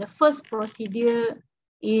 the first procedure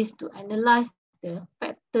is to analyze the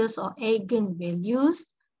factors or eigenvalues.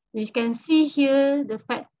 We can see here the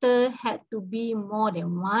factor had to be more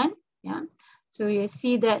than one. Yeah, so you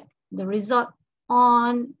see that the result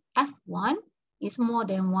on F1 is more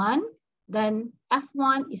than one. Then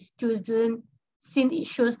F1 is chosen since it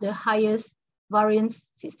shows the highest variance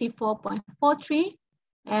 64.43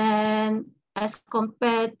 and as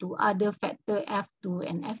compared to other factor F2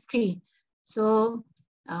 and F3. So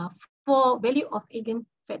for value of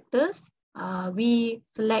eigenfactors, we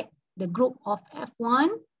select the group of F1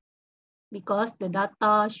 because the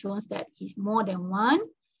data shows that it's more than one.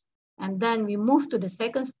 And then we move to the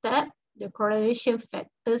second step, the correlation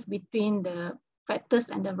factors between the factors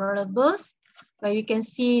and the variables, where you can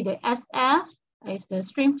see the SF is the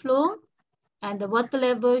stream flow, and the water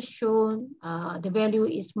level shown, the value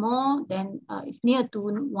is more than, it's near to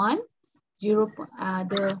 1.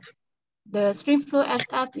 The stream flow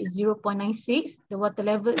SF is 0.96. The water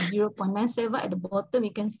level is 0.97. At the bottom,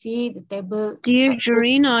 you can see the table. Dear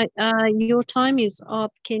Jarina, your time is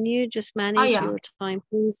up. Can you just manage your time,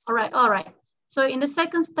 please? All right. So in the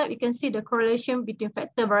second step, you can see the correlation between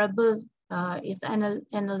factor variable is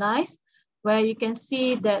analyzed, where you can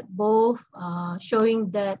see that both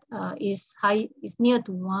showing that is near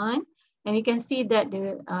to 1, and you can see that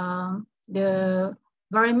the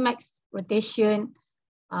Varimax rotation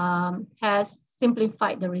has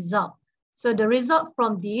simplified the result. So the result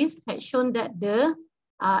from this has shown that the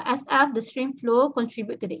SF, the stream flow,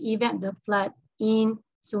 contribute to the event of the flood in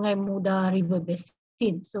Sungai Muda River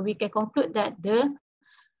Basin. So we can conclude that the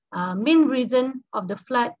main reason of the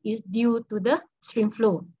flood is due to the stream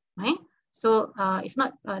flow, right? So it's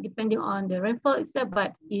not depending on the rainfall itself,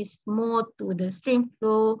 but it's more to the stream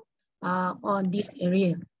flow on this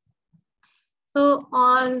area. So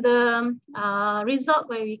on the result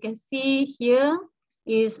where we can see here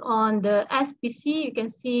is on the SPC, you can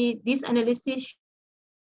see this analysis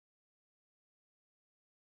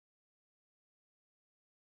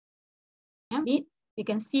we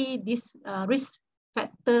can see this risk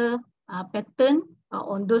factor pattern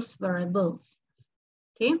on those variables.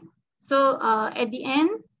 Okay, so at the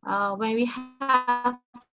end, when we have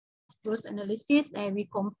those analysis and we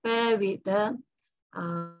compare with the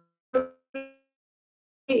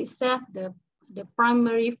itself, the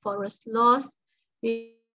primary forest loss,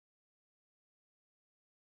 we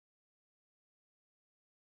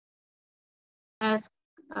have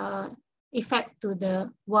effect to the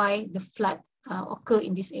why the flood occur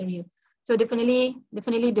in this area. So definitely the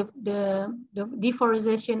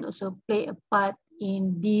deforestation also play a part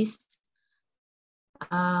in this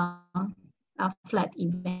flood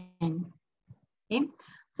event. Okay,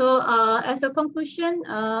 so as a conclusion,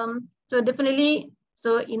 so definitely,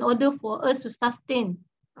 so in order for us to sustain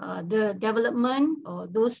the development or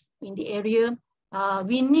those in the area,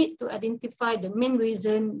 we need to identify the main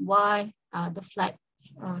reason why the flood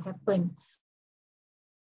happened.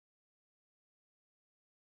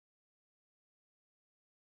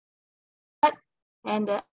 And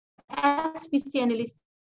the SPC analysis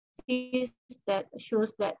that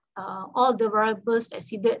shows that all the variables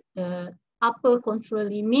exceeded the upper control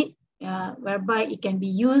limit, whereby it can be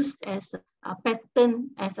used as a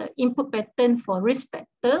pattern, as an input pattern for risk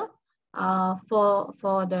factor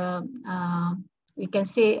for the we can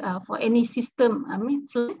say for any system, I mean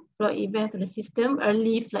flood event to the system,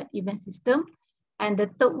 early flood event system. And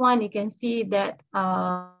the third one, you can see that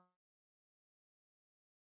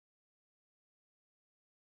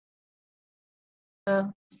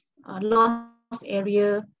lost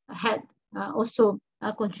area had also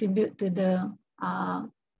contribute to the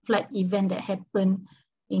flood event that happened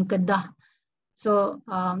in Kedah. So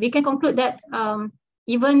we can conclude that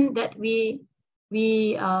even that we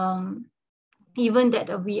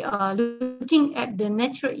are looking at the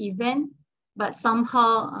natural event, but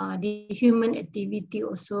somehow the human activity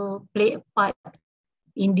also play a part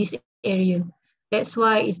in this area. That's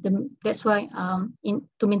why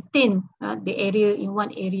to maintain the area in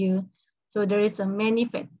one area. So there is many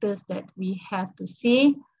factors that we have to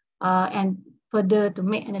see and further to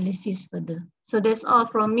make analysis further. So that's all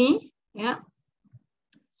from me. Yeah.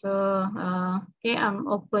 So, okay, I'm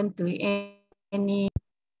open to any.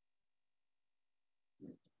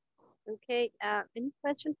 Okay, any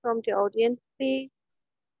questions from the audience, please?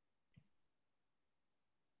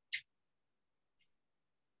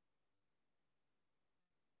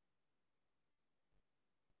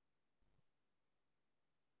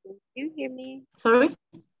 Can you hear me? Sorry?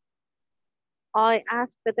 I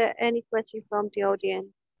asked whether any question from the audience.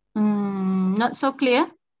 Not so clear.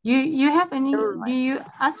 You have any? Right. Do you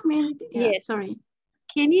ask me? Yeah, Yes. sorry.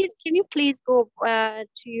 Can you please go to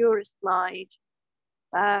your slide?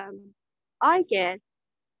 I guess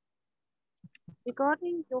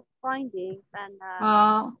regarding your findings and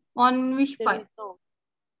on which the part? results.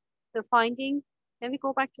 The findings. Can we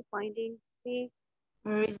go back to findings, please?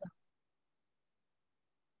 Result.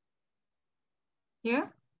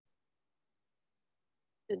 Here.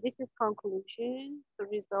 So this is conclusion, the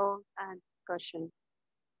result, and discussion.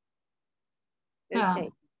 Okay.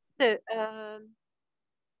 Yeah. So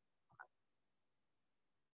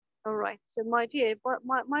all right. So my dear, but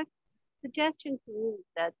my suggestion to you is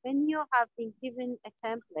that when you have been given a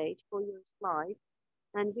template for your slide,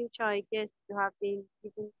 and which I guess you have been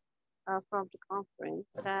given from the conference,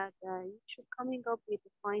 that you should coming up with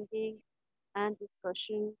the findings and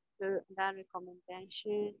discussion, so that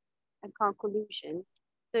recommendation and conclusion.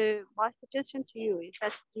 So my suggestion to you is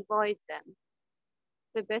that divide them.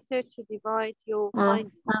 So better to divide your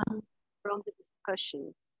findings from the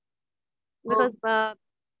discussion. Because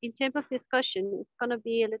in terms of discussion, it's going to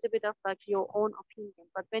be a little bit of like your own opinion.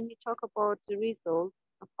 But when you talk about the results,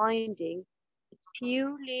 the findings, it's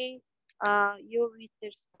purely your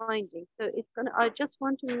research findings. So it's gonna. I just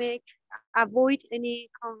want to avoid any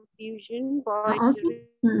confusion by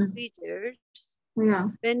the readers. Yeah.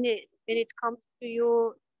 When it comes to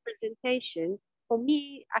your presentation, for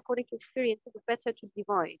me, according to experience, it's better to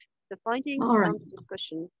divide the findings from the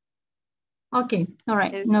discussion. Okay. All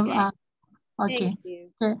right. Okay. No. Okay. Thank you.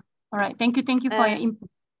 Okay. All right. Thank you. Thank you for your input.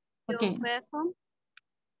 Okay. You're welcome.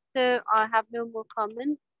 So I have no more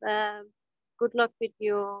comments. Good luck with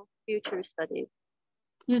your future studies.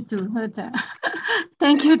 You too.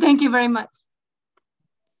 Thank you. Thank you very much.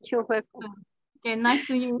 You're welcome. Okay. Nice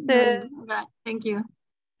to you. So, right. Thank you.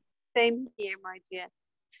 Same here, my dear.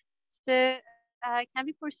 So can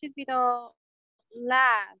we proceed with our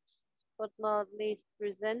last but not least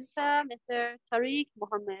presenter, Mr. Tariq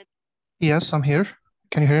Mohammed? Yes, I'm here.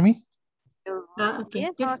 Can you hear me? Okay.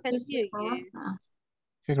 Yes, I can hear you.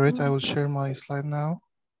 Okay, great. I will share my slide now.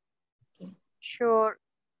 Sure.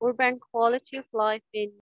 Urban quality of life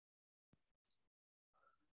in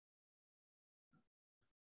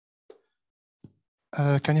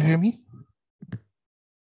Can you hear me?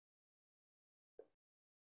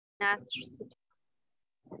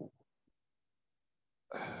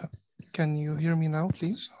 Can you hear me now,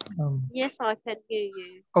 please? Yes, I can hear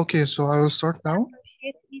you. Okay, so I will start now.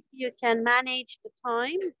 If you can manage the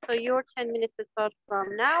time, so your 10 minutes to start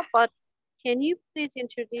from now, but can you please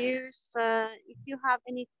introduce if you have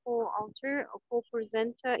any co-author or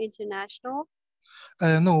co-presenter international?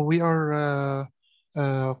 No, we are,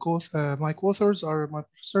 my co-authors are my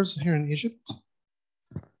professors here in Egypt.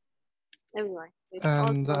 Everyone.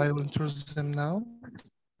 And I will introduce them now.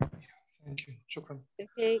 Thank you. Shukran.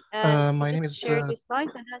 Okay. My name is. Share this slide.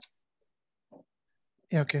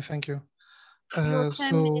 Yeah, okay, thank you. Yeah,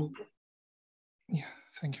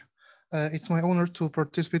 thank you. It's my honor to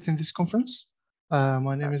participate in this conference.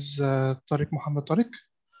 My name is Tariq Mohammed Tariq,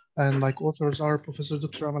 and my co-authors are Professor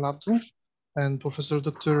Dr. Amal Abdul and Professor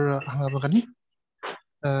Dr. Ahmed Ghani.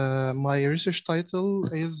 My research title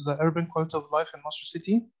is The Urban Quality of Life in Masr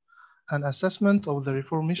City, an assessment of the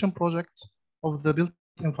reformation project of the built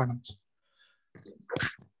environment.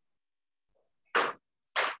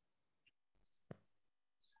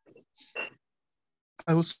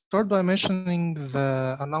 I will start by mentioning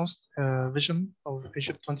the announced vision of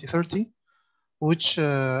Egypt 2030, which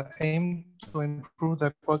aim to improve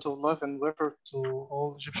the quality of life and welfare to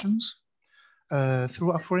all Egyptians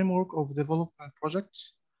through a framework of development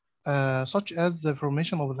projects, such as the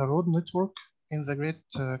formation of the road network in the Great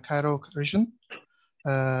Cairo region,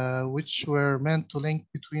 which were meant to link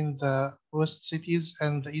between the west cities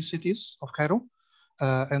and the east cities of Cairo.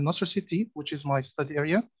 And Nasr City, which is my study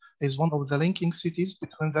area, is one of the linking cities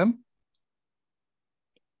between them.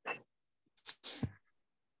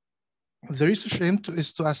 The research aim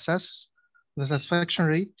is to assess the satisfaction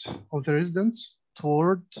rate of the residents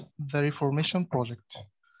toward the reformation project.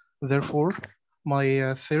 Therefore,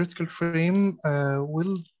 my theoretical frame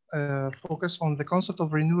will focus on the concept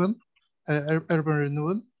of renewal, urban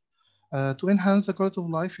renewal, to enhance the quality of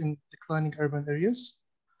life in declining urban areas,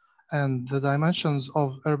 and the dimensions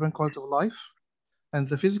of urban quality of life, and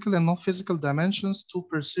the physical and non-physical dimensions to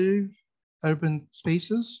perceive urban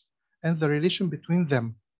spaces and the relation between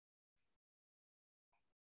them.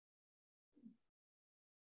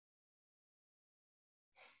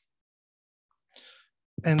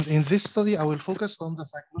 And in this study, I will focus on the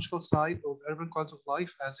psychological side of urban quality of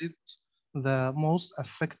life, as it's the most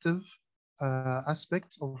effective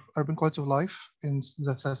aspect of urban quality of life in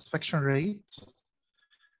the satisfaction rate.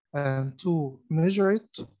 And to measure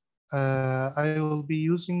it, I will be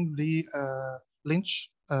using the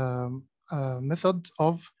Lynch method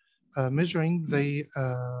of measuring the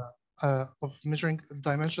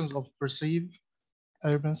dimensions of perceived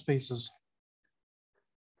urban spaces.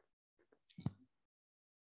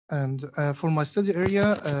 And for my study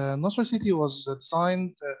area, Nasr City was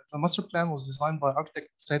designed, the master plan was designed by architect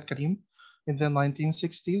Said Karim in the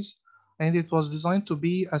 1960s. And it was designed to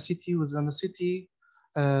be a city within a city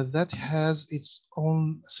that has its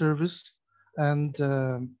own service and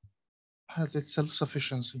has its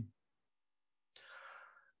self-sufficiency.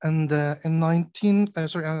 And in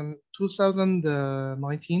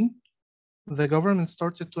 2019, the government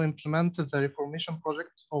started to implement the reformation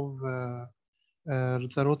project of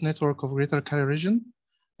the road network of Greater Cairo region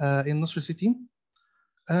in Nasr City.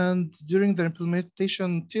 And during the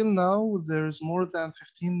implementation till now, there's more than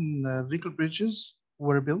 15 vehicle bridges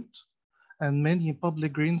were built, and many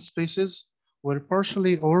public green spaces were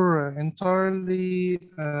partially or entirely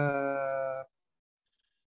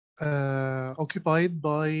occupied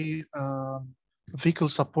by vehicle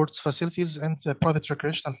support facilities and private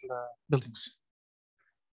recreational buildings.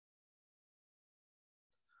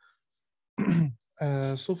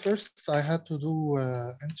 So first, I had to do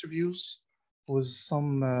interviews with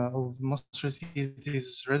some of Nasr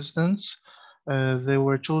City's residents. They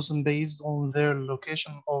were chosen based on their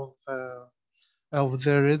location of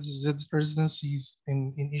their residencies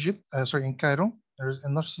in Egypt, in Cairo,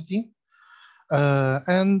 in Nasr City.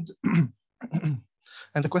 And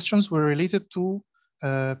the questions were related to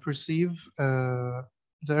perceive the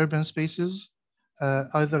urban spaces,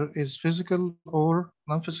 either is physical or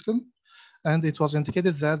non-physical. And it was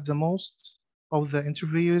indicated that the most of the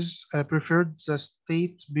interviewers preferred the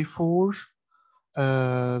state before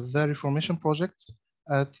the reformation project.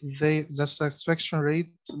 The satisfaction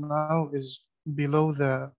rate now is below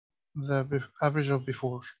the average of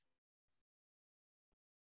before.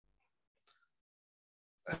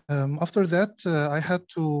 After that, I had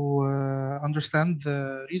to understand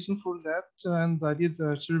the reason for that, and I did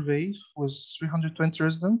a survey with 320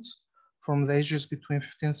 residents from the ages between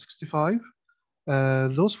 15 and 65.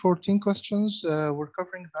 Those 14 questions were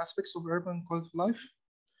covering the aspects of urban quality of life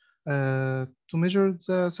to measure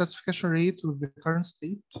the satisfaction rate with the current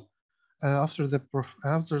state after the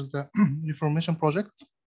reformation project.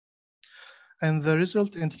 And the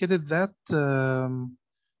result indicated that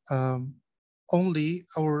only,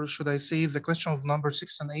 or should I say, the question of number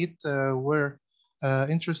 6 and 8 were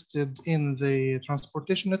interested in the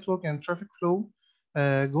transportation network and traffic flow,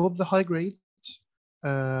 got the high grade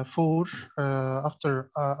for after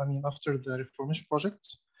the reformation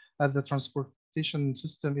project, as the transportation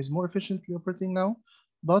system is more efficiently operating now.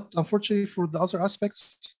 But unfortunately, for the other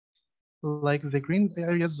aspects, like the green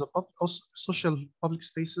areas, the social public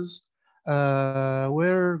spaces,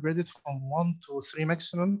 were graded from 1 to 3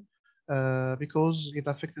 maximum, because it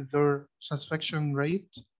affected their satisfaction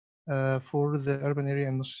rate for the urban area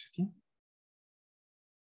in Nasr City.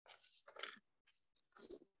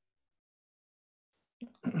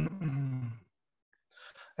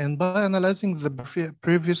 And by analyzing the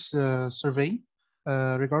previous survey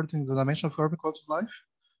regarding the dimension of urban quality of life,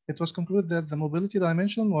 it was concluded that the mobility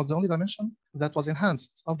dimension was the only dimension that was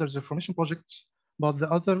enhanced after the reformation project, but the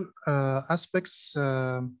other aspects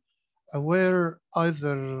were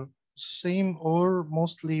either same or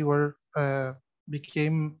mostly were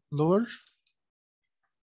became lower.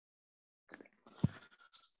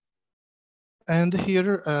 And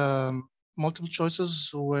here multiple choices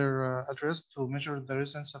were addressed to measure the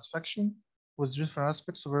resident satisfaction with different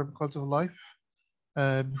aspects of urban quality of life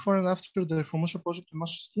before and after the reformation project in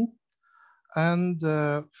Nasr City. And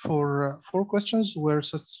for 4 questions were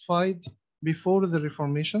satisfied before the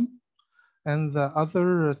reformation, and the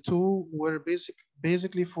other 2 were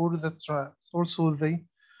basically for the also the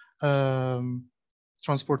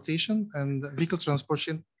transportation and vehicle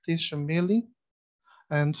transportation mainly.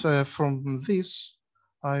 And from this,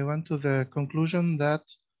 I went to the conclusion that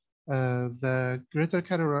the Greater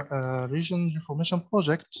Cairo Region Reformation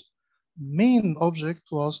Project main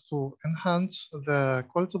object was to enhance the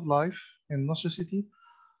quality of life in Nasr City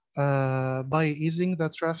by easing the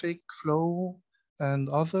traffic flow and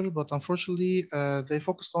other, but unfortunately, they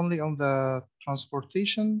focused only on the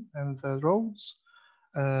transportation and the roads,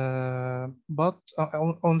 but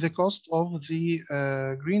on the cost of the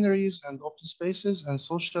greeneries and open spaces and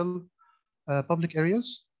social public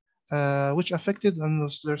areas, which affected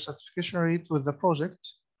their satisfaction rate with the project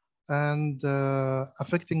and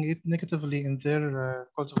affecting it negatively in their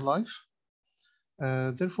quality of life.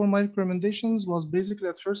 Therefore, my recommendations was basically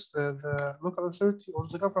at first the local authority or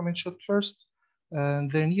the government should first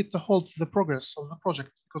they need to halt the progress of the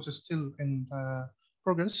project because it's still in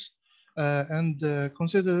progress and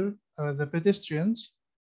consider the pedestrians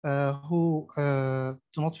who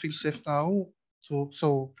do not feel safe now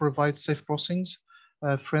to provide safe crossings,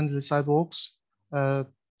 friendly sidewalks,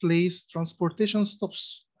 place transportation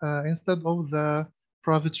stops instead of the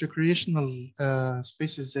private recreational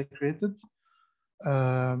spaces they created.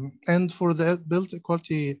 And for the built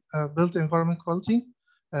environment quality,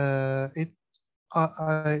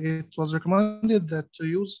 it was recommended that to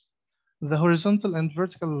use the horizontal and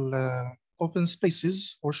vertical open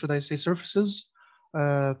spaces, or should I say surfaces,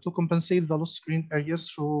 to compensate the lost green areas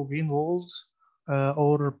through green walls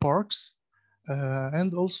or parks,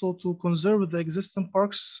 and also to conserve the existing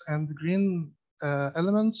parks and green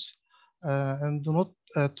elements, and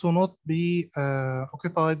to not be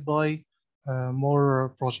occupied by more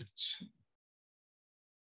projects.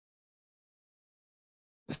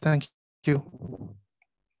 Thank you.